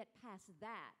even get past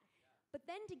that. But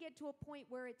then to get to a point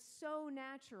where it's so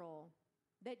natural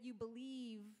that you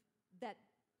believe that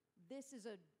this is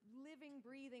a living,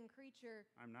 breathing creature.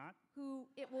 I'm not. Who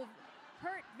it will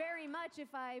hurt very much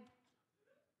if I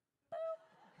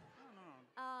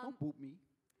boop. Don't boop me.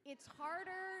 It's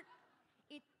harder.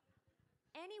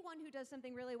 Anyone who does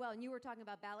something really well, and you were talking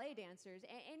about ballet dancers,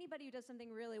 anybody who does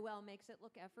something really well makes it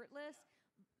look effortless,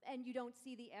 and you don't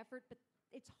see the effort, but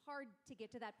it's hard to get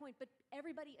to that point. But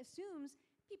everybody assumes,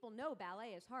 people know ballet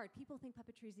is hard. People think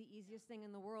puppetry is the easiest thing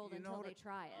in the world until they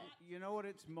try it. You know what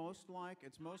it's most like?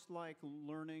 It's most like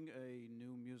learning a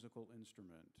new musical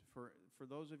instrument. For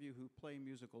those of you who play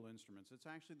musical instruments, it's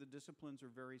actually the disciplines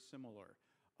are very similar.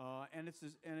 And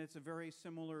it's a very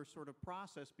similar sort of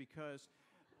process because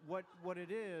what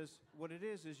it is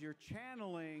you're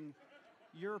channeling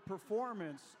your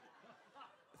performance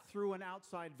through an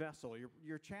outside vessel.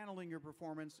 You're channeling your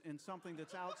performance in something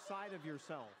that's outside of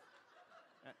yourself.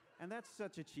 And that's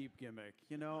such a cheap gimmick,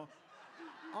 you know?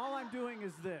 All I'm doing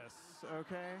is this,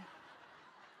 okay?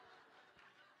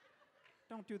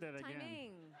 Don't do that again.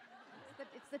 Timing.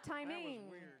 It's the timing. That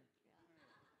was weird.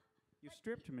 You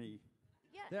stripped me.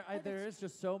 Yeah. There is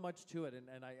just so much to it,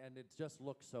 and it just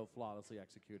looks so flawlessly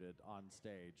executed on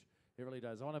stage. It really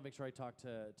does. I want to make sure I talk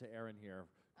to Erin here.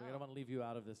 I don't want to leave you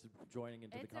out of this joining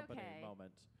into the company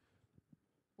moment.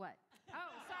 What?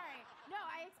 Oh, sorry. No,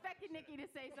 I expected Nikki to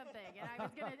say something, and I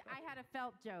had a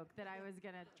felt joke that I was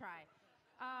gonna try.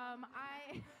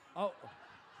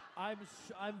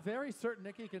 I'm very certain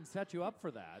Nikki can set you up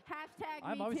for that. Hashtag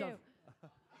I'm me always too.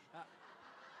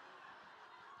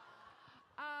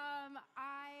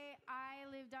 I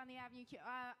lived on the Avenue Q.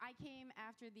 I came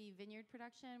after the Vineyard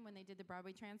production when they did the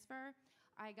Broadway transfer.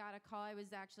 I got a call. I was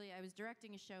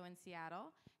directing a show in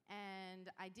Seattle, and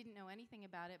I didn't know anything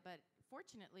about it. But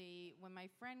fortunately, when my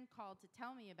friend called to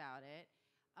tell me about it,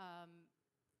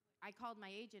 I called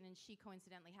my agent, and she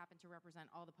coincidentally happened to represent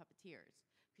all the puppeteers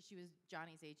because she was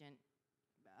Johnny's agent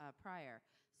prior.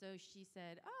 So she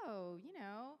said, "Oh,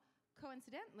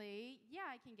 coincidentally,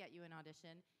 yeah, I can get you an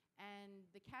audition." And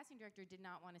the casting director did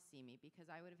not want to see me because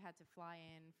I would have had to fly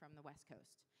in from the West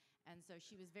Coast. And so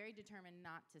she was very determined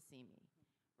not to see me,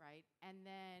 right? And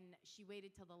then she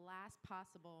waited till the last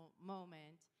possible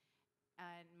moment,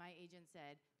 and my agent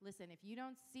said, "Listen, if you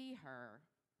don't see her,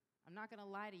 I'm not going to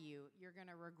lie to you, you're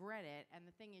going to regret it, and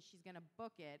the thing is she's going to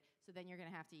book it, so then you're going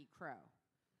to have to eat crow."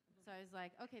 So I was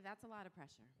like, okay, that's a lot of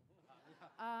pressure.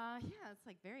 Yeah, it's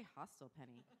like very hostile,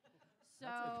 Penny.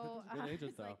 So that's a good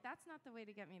agent, though. like, that's not the way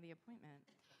to get me the appointment.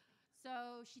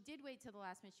 So she did wait till the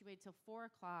last minute. She waited till 4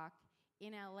 o'clock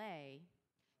in LA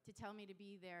to tell me to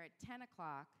be there at 10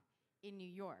 o'clock in New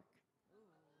York.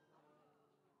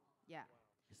 Yeah.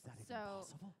 Is that even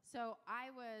possible? So I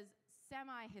was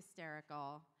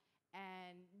semi-hysterical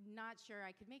and not sure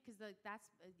I could make, because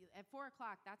that's at 4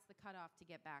 o'clock, that's the cutoff to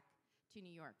get back to New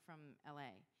York from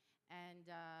LA. And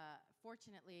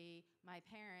fortunately, my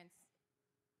parents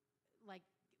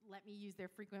let me use their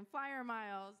frequent flyer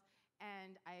miles,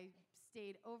 and I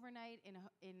stayed overnight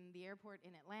in the airport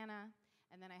in Atlanta,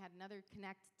 and then I had another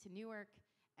connect to Newark,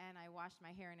 and I washed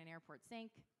my hair in an airport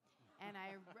sink, and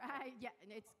yeah,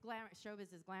 and it's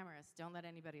showbiz is glamorous. Don't let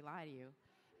anybody lie to you.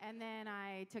 And then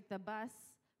I took the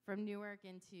bus from Newark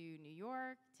into New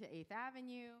York to 8th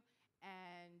Avenue,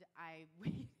 and I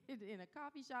waited in a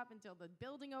coffee shop until the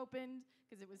building opened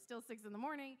because it was still 6 in the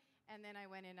morning. And then I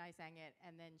went in, I sang it,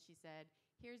 and then she said,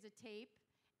 "Here's a tape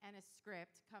and a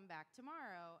script, come back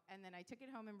tomorrow." And then I took it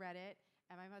home and read it,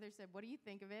 and my mother said, "What do you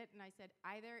think of it?" And I said,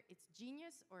 "Either it's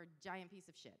genius or a giant piece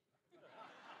of shit."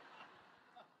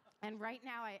 And right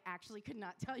now, I actually could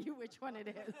not tell you which one it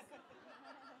is.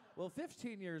 Well,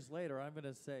 15 years later, I'm going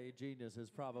to say genius is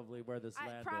probably where this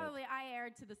landed. I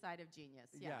erred to the side of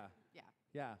genius. Yeah.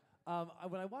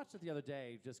 When I watched it the other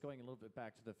day, just going a little bit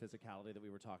back to the physicality that we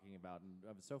were talking about, and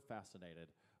I was so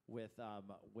fascinated with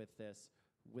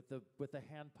the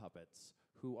hand puppets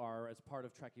who are as part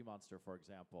of Trekkie Monster, for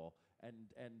example,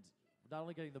 and not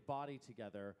only getting the body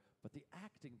together, but the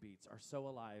acting beats are so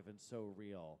alive and so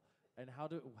real. And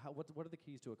what are the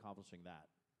keys to accomplishing that?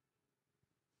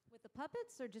 With the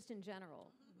puppets or just in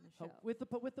general in the show? With the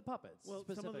puppets. Well,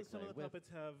 some of specifically. the puppets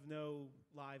have no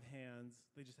live hands.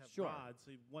 They just have Sure. rods,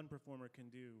 so one performer can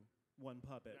do one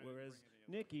puppet. Yeah, whereas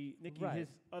bring Nikki, Right.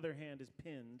 his other hand is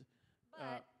pinned.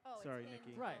 But, sorry, it's pinned.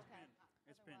 Nikki. Right. Okay.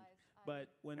 It's pinned. Otherwise, But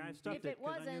when I stuffed If it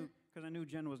wasn't- because I knew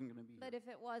Jen wasn't going to be here. But if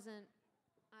it wasn't,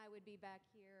 I would be back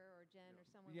here, or Jen or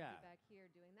someone Yeah. will be back here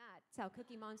doing that. It's how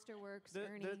Cookie Monster works, The,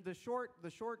 Ernie. the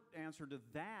short answer to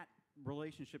that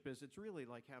relationship is it's really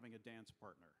like having a dance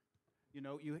partner. You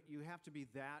know, you have to be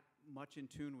that much in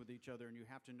tune with each other, and you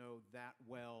have to know that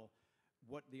well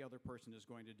what the other person is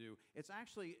going to do. It's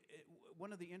actually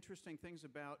one of the interesting things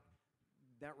about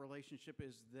that relationship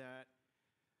is that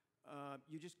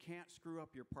you just can't screw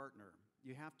up your partner.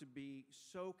 You have to be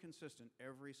so consistent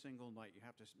every single night. You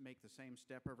have to make the same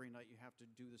step every night. You have to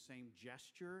do the same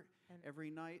gesture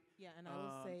every night. Yeah, and I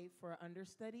will say for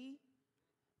understudy,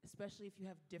 especially if you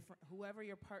have different, whoever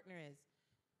your partner is,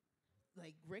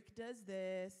 like Rick does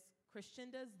this, Christian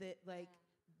does that, like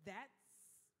that's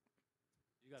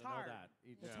You gotta hard. know that.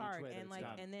 It's hard, and like,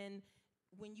 and then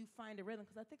when you find a rhythm,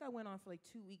 because I think I went on for like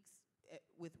 2 weeks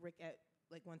with Rick at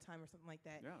like one time or something like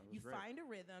that. Yeah, it was you great. find a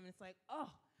rhythm, and it's like,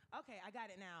 oh, okay, I got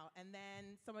it now. And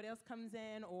then somebody else comes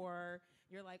in, or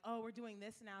you're like, oh, we're doing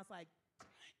this now. It's like,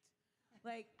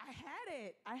 like I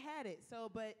had it. So,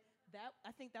 but that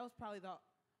I think that was probably the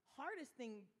hardest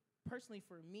thing personally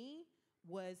for me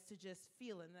was to just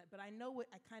feel it. But I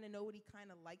kind of know what he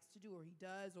kind of likes to do, or he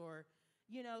does, or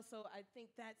you know. So I think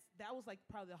that was like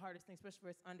probably the hardest thing, especially for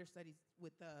us understudies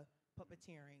with the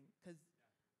puppeteering, because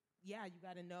yeah, you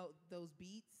got to know those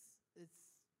beats.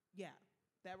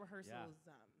 That rehearsal is.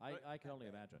 I can only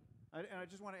imagine. And I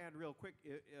just want to add real quick,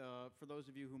 for those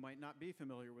of you who might not be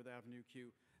familiar with Avenue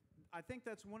Q, I think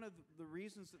that's one of the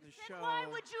reasons that the show. Why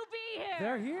would you be here?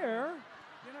 They're here.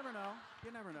 You never know.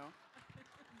 You never know.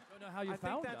 Don't know how you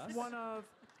found us.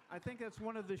 I think that's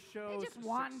one of the show's. They just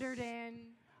wandered in.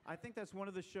 I think that's one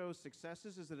of the show's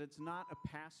successes is that it's not a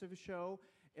passive show.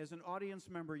 As an audience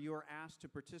member, you are asked to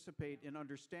participate in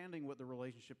understanding what the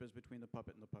relationship is between the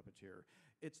puppet and the puppeteer.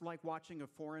 It's like watching a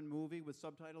foreign movie with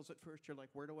subtitles at first. You're like,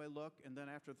 where do I look? And then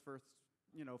after the first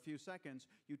few seconds,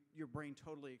 your brain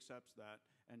totally accepts that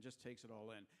and just takes it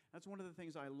all in. That's one of the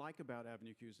things I like about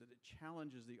Avenue Q is that it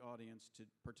challenges the audience to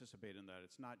participate in that.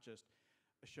 It's not just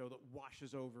a show that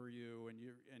washes over you and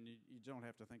you don't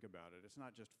have to think about it. It's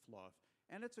not just fluff.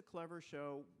 And it's a clever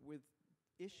show with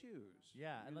issues.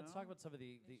 Yeah, and let's talk about some of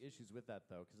the issues with that,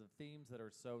 though, because the themes that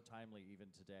are so timely even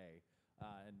today,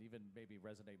 and even maybe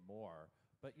resonate more.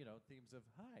 But, themes of,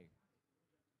 hi.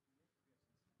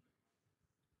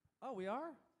 Oh, we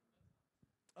are?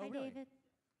 Oh, Hi, really? David.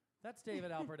 That's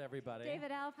David Alpert, everybody.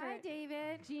 David Alpert. Hi,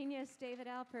 David. Genius, David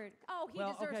Alpert. Oh, he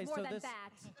Well, deserves okay, more so than this-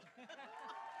 that.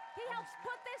 He helps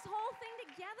put this whole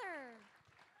thing together.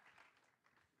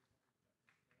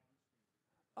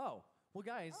 Oh, well,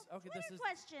 guys, okay, Twitter this is...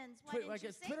 questions. Why didn't I you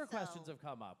guess say Twitter so? questions have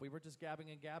come up. We were just gabbing,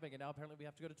 and now apparently we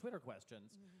have to go to Twitter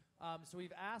questions. So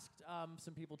we've asked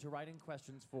some people to write in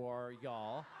questions for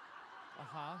y'all.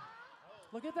 Uh-huh.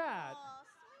 Look at that.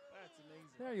 That's amazing.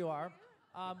 There you are.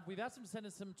 We've asked them to send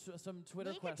us some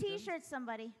Twitter Make questions. a T-shirt,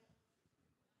 somebody.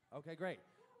 Okay, great.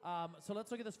 So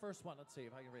let's look at this first one. Let's see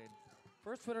if I can read.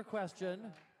 First Twitter question.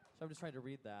 So I'm just trying to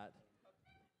read that.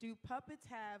 Do puppets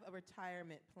have a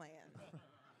retirement plan?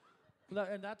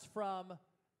 And that's from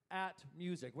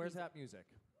 @music. Where's @music?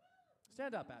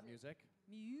 Stand up, @music.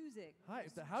 Music. Hi.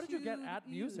 So how did you get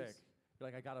 @music? You're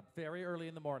like, I got up very early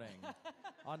in the morning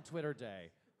on Twitter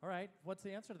day. All right. What's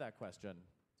the answer to that question?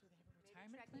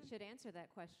 He should answer that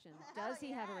question. Does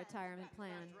he have a retirement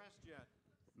plan? Dressed yet?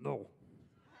 No.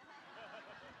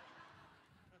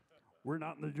 We're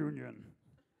not in the union.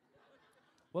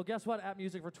 Well, guess what?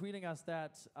 @music for tweeting us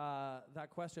that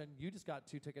question. You just got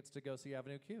 2 tickets to go see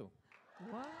Avenue Q.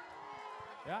 What?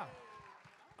 Yeah.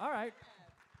 All right.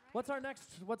 What's our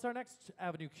next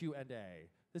Avenue Q&A?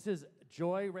 This is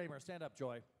Joy Raymer. Stand up,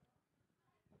 Joy.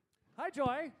 Hi,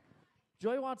 Joy.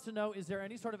 Joy wants to know, is there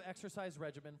any sort of exercise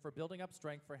regimen for building up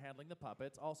strength for handling the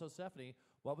puppets? Also, Stephanie,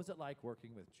 what was it like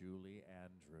working with Julie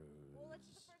Andrews? Well, let's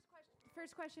do the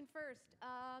first question first.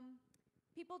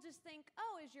 People just think,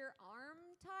 oh, is your arm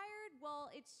tired? Well,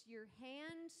 it's your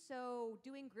hand, so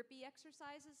doing grippy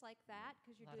exercises like that,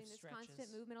 because you're doing this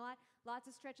constant movement a lot. Lots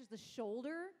of stretches. The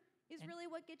shoulder is really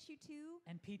what gets you too.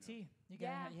 And PT, you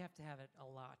have to have it a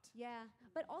lot. Yeah,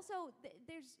 but also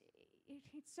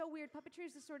it's so weird. Puppetry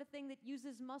is the sort of thing that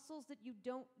uses muscles that you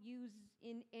don't use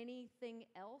in anything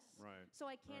else. Right. So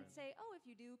I can't say, oh, if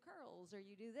you do curls or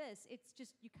you do this. It's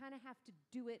just you kind of have to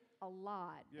do it a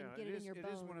lot and get it in your bones.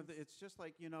 It is one of the. It's just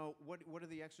like what are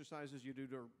the exercises you do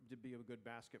to be a good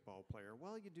basketball player?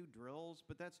 Well, you do drills,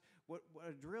 but that's what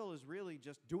a drill is really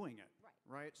just doing it.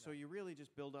 Right. So you really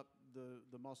just build up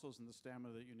the muscles and the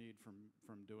stamina that you need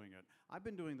from doing it. I've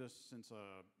been doing this since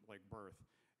like birth.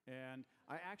 And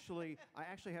I actually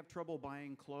have trouble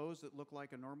buying clothes that look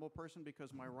like a normal person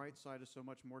because my right side is so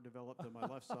much more developed than my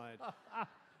left side.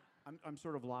 I'm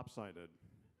sort of lopsided.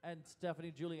 And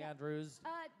Stephanie, Julie Andrews,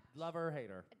 lover,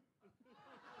 hater.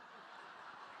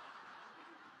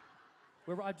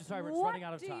 I'm just sorry, we're just running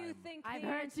out of time. What do you think I've the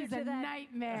heard answer she's to a that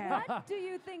nightmare. What do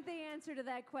you think the answer to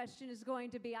that question is going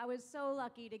to be? I was so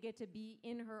lucky to get to be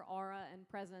in her aura and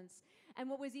presence. And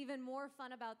what was even more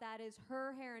fun about that is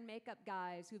her hair and makeup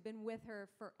guys who've been with her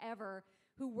forever,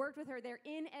 who worked with her. They're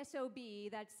in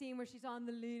SOB, that scene where she's on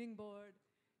the leaning board,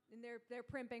 and they're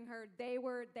primping her. They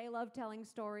love telling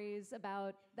stories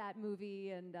about that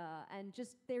movie, and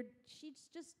she's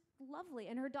just lovely.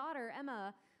 And her daughter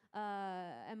Emma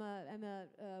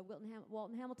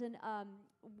Walton Hamilton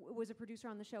was a producer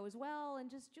on the show as well, and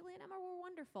just Julie and Emma were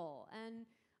wonderful, and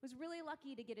was really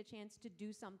lucky to get a chance to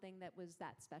do something that was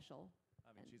that special.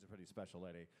 I mean, she's a pretty special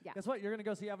lady. Yeah. Guess what? You're going to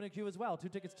go see Avenue Q as well. 2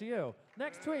 tickets to you.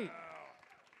 Next tweet.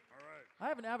 I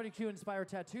have an Avenue Q inspired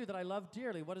tattoo that I love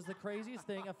dearly. What is the craziest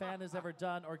thing a fan has ever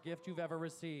done or gift you've ever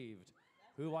received?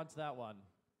 Who wants that one?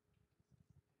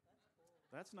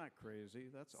 That's not crazy.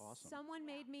 That's awesome. Someone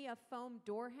made me a foam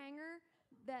door hanger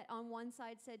that on one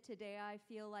side said, "Today I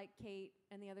feel like Kate,"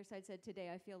 and the other side said,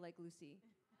 "Today I feel like Lucy."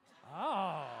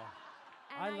 Oh.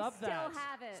 And I love that. I still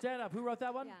have it. Stand up. Who wrote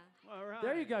that one? Yeah. All right.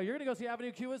 There you go. You're going to go see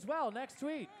Avenue Q as well. Next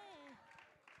tweet.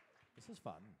 This is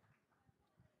fun.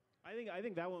 I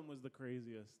think that one was the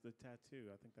craziest. The tattoo.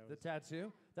 I think that was The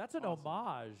tattoo? That's an awesome.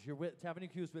 homage. Avenue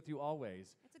Q's with you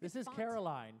always. This is font.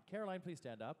 Caroline. Caroline, please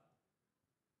stand up.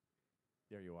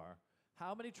 There you are.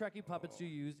 How many Trekkie puppets do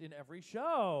you use in every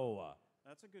show?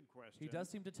 That's a good question. He does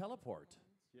seem to teleport.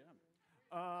 Yeah.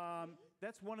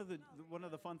 That's one of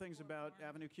the fun things about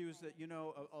Avenue Q is that,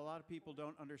 a lot of people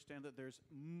don't understand that there's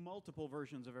multiple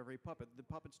versions of every puppet. The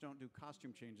puppets don't do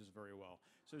costume changes very well.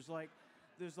 So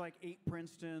there's like 8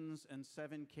 Princetons and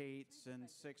 7 Kates and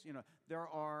 6, there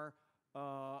are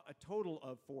a total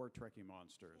of 4 Trekkie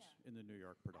monsters in the New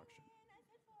York production.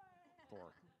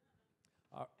 4.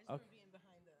 Okay.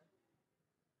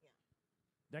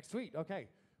 Next tweet. Okay.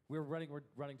 We're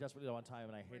running desperately low on time,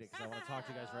 and I hate it because I want to talk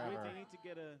to you guys forever. Wait, they need to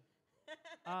get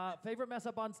a... Favorite mess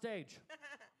up on stage?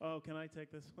 Oh, can I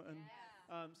take this one?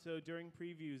 Yeah. So during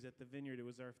previews at the Vineyard, it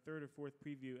was our 3rd or 4th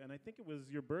preview, and I think it was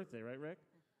your birthday, right, Rick?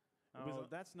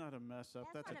 That's not a mess up.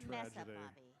 That's a tragedy.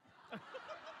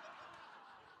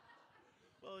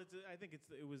 Well, I think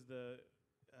it was the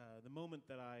moment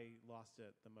that I lost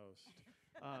it the most.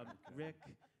 Rick,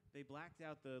 they blacked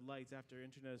out the lights after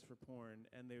Internet is for Porn,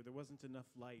 and there wasn't enough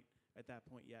light at that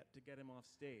point yet to get him off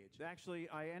stage. Actually,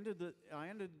 I ended the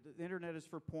Internet is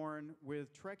for Porn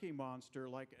with Trekkie Monster,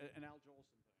 like an Al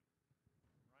Jolson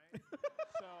thing, right?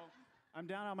 So I'm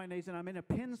down on my knees and I'm in a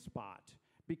pin spot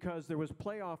because there was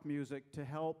playoff music to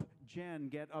help Jen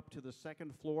get up to the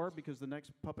 2nd floor because the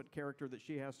next puppet character that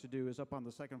she has to do is up on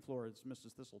the 2nd floor. It's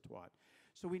Mrs. Thistletwat.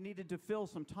 So we needed to fill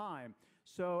some time.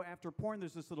 So after Porn,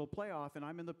 there's this little playoff, and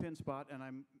I'm in the pin spot, and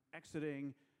I'm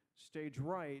exiting stage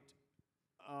right.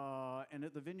 And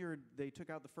at the Vineyard, they took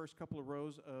out the first couple of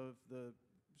rows of the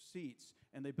seats,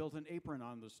 and they built an apron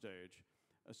on the stage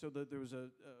so that there was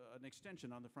an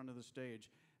extension on the front of the stage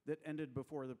that ended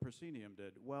before the proscenium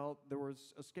did. Well, there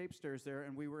was escape stairs there,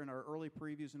 and we were in our early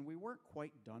previews, and we weren't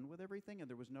quite done with everything, and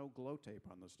there was no glow tape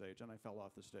on the stage, and I fell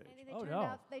off the stage.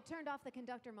 They turned off the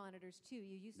conductor monitors, too.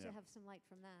 You used to have some light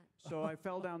from that. So I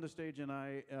fell down the stage, and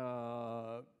I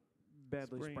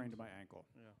badly sprained my ankle.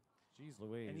 Yeah. Jeez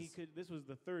Louise. And this was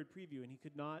the 3rd preview, and he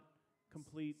could not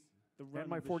complete the run At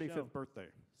my of the 45th show. birthday.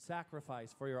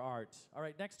 Sacrifice for your art. All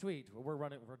right, next tweet. We're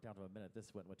down to a minute.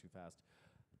 This went too fast.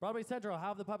 Broadway Central, how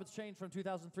have the puppets changed from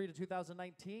 2003 to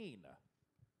 2019?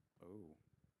 Oh.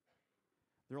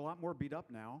 They're a lot more beat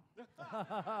up now. You have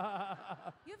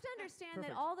to understand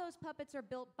that all those puppets are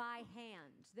built by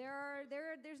hand.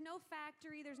 There's no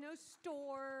factory, there's no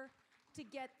store to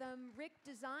get them. Rick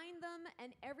designed them,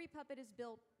 and every puppet is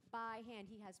built by hand.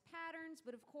 He has patterns,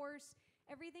 but of course,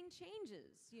 everything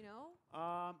changes,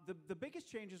 The biggest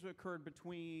changes occurred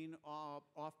between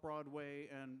off-Broadway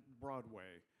and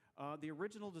Broadway. The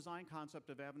original design concept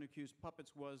of Avenue Q's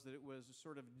puppets was that it was a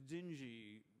sort of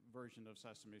dingy version of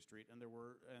Sesame Street, and there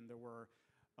were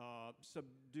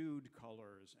subdued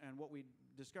colors. And what we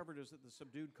discovered is that the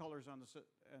subdued colors and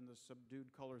the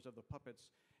subdued colors of the puppets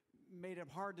made it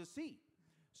hard to see.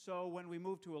 So when we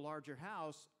moved to a larger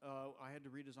house, I had to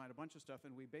redesign a bunch of stuff,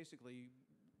 and we basically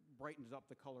brightened up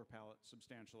the color palette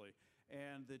substantially.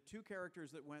 And the 2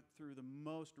 characters that went through the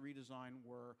most redesign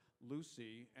were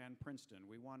Lucy and Princeton.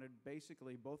 We wanted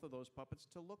basically both of those puppets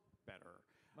to look better.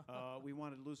 We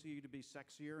wanted Lucy to be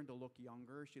sexier and to look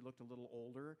younger. She looked a little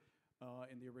older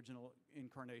in the original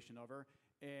incarnation of her.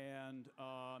 And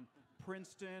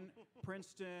Princeton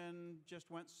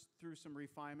just went through some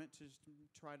refinement to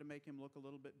try to make him look a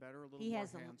little bit better, a little He more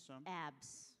has handsome.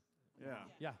 Abs. Yeah.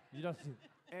 Yeah. You don't.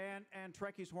 And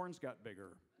Trekkie's horns got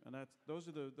bigger, and those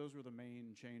were the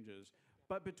main changes.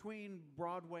 But between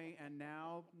Broadway and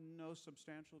now, no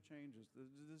substantial changes. The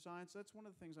designs, that's one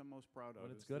of the things I'm most proud of.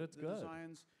 When it's good, it's the good.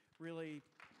 designs really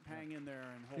hang in there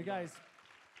and hold You guys,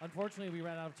 up. unfortunately, we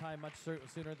ran out of time much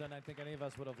sooner than I think any of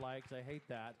us would have liked. I hate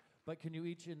that. But can you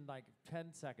each, in like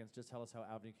 10 seconds, just tell us how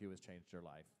Avenue Q has changed your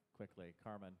life? Quickly.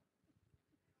 Carmen.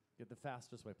 Get the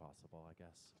fastest way possible, I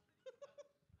guess.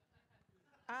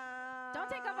 Don't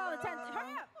take up all the time.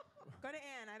 Hurry up. Go to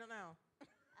Ann. I don't know.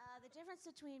 The difference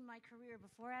between my career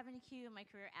before Avenue Q and my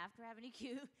career after Avenue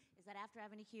Q is that after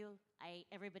Avenue Q,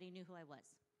 everybody knew who I was.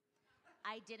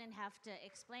 I didn't have to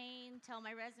explain, tell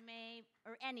my resume,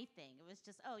 or anything. It was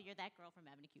just, oh, you're that girl from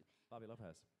Avenue Q. Bobby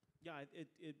Lopez. Yeah,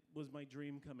 it was my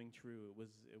dream coming true.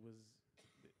 It was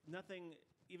nothing.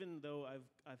 Even though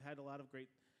I've had a lot of great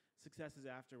successes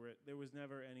afterward, there was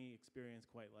never any experience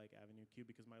quite like Avenue Q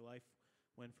because my life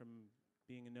went from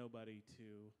being a nobody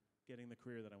to getting the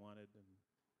career that I wanted, and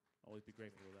always be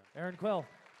grateful for that. Aaron Quill.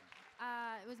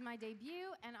 It was my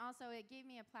debut, and also it gave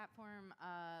me a platform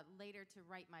later to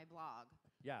write my blog.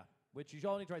 Yeah, which you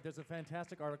all need to write. There's a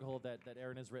fantastic article that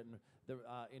Aaron has written that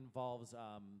involves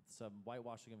some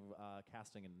whitewashing of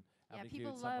casting in Avenue Q.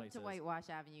 People love to whitewash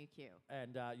Avenue Q.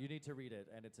 And you need to read it,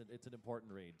 and it's an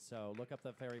important read. So look up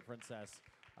The Fairy Princess.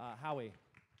 Howie.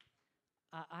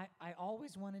 I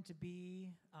always wanted to be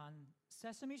on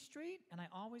Sesame Street, and I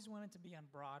always wanted to be on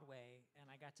Broadway, and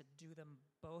I got to do them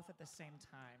both at the same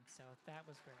time, so that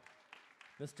was great.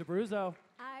 Mr. Bruzzo.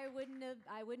 I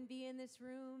wouldn't be in this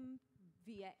room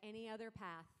via any other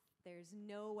path. There's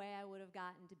no way I would have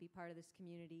gotten to be part of this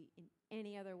community in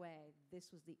any other way.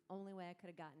 This was the only way I could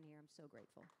have gotten here. I'm so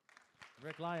grateful.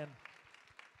 Rick Lyon.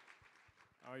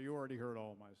 Oh, you already heard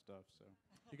all my stuff, so.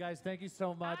 You guys, thank you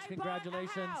so much.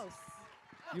 Congratulations. Bought a house.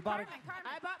 You bought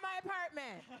I bought my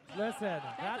apartment. Listen,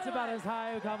 that's about as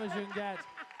high a come as you can get.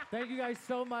 Thank you guys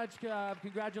so much.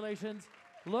 Congratulations.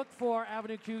 Look for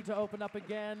Avenue Q to open up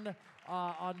again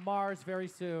on Mars very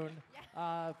soon.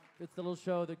 It's the little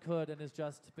show that could and has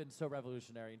just been so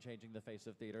revolutionary in changing the face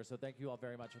of theater. So thank you all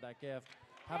very much for that gift.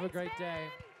 Have a great day.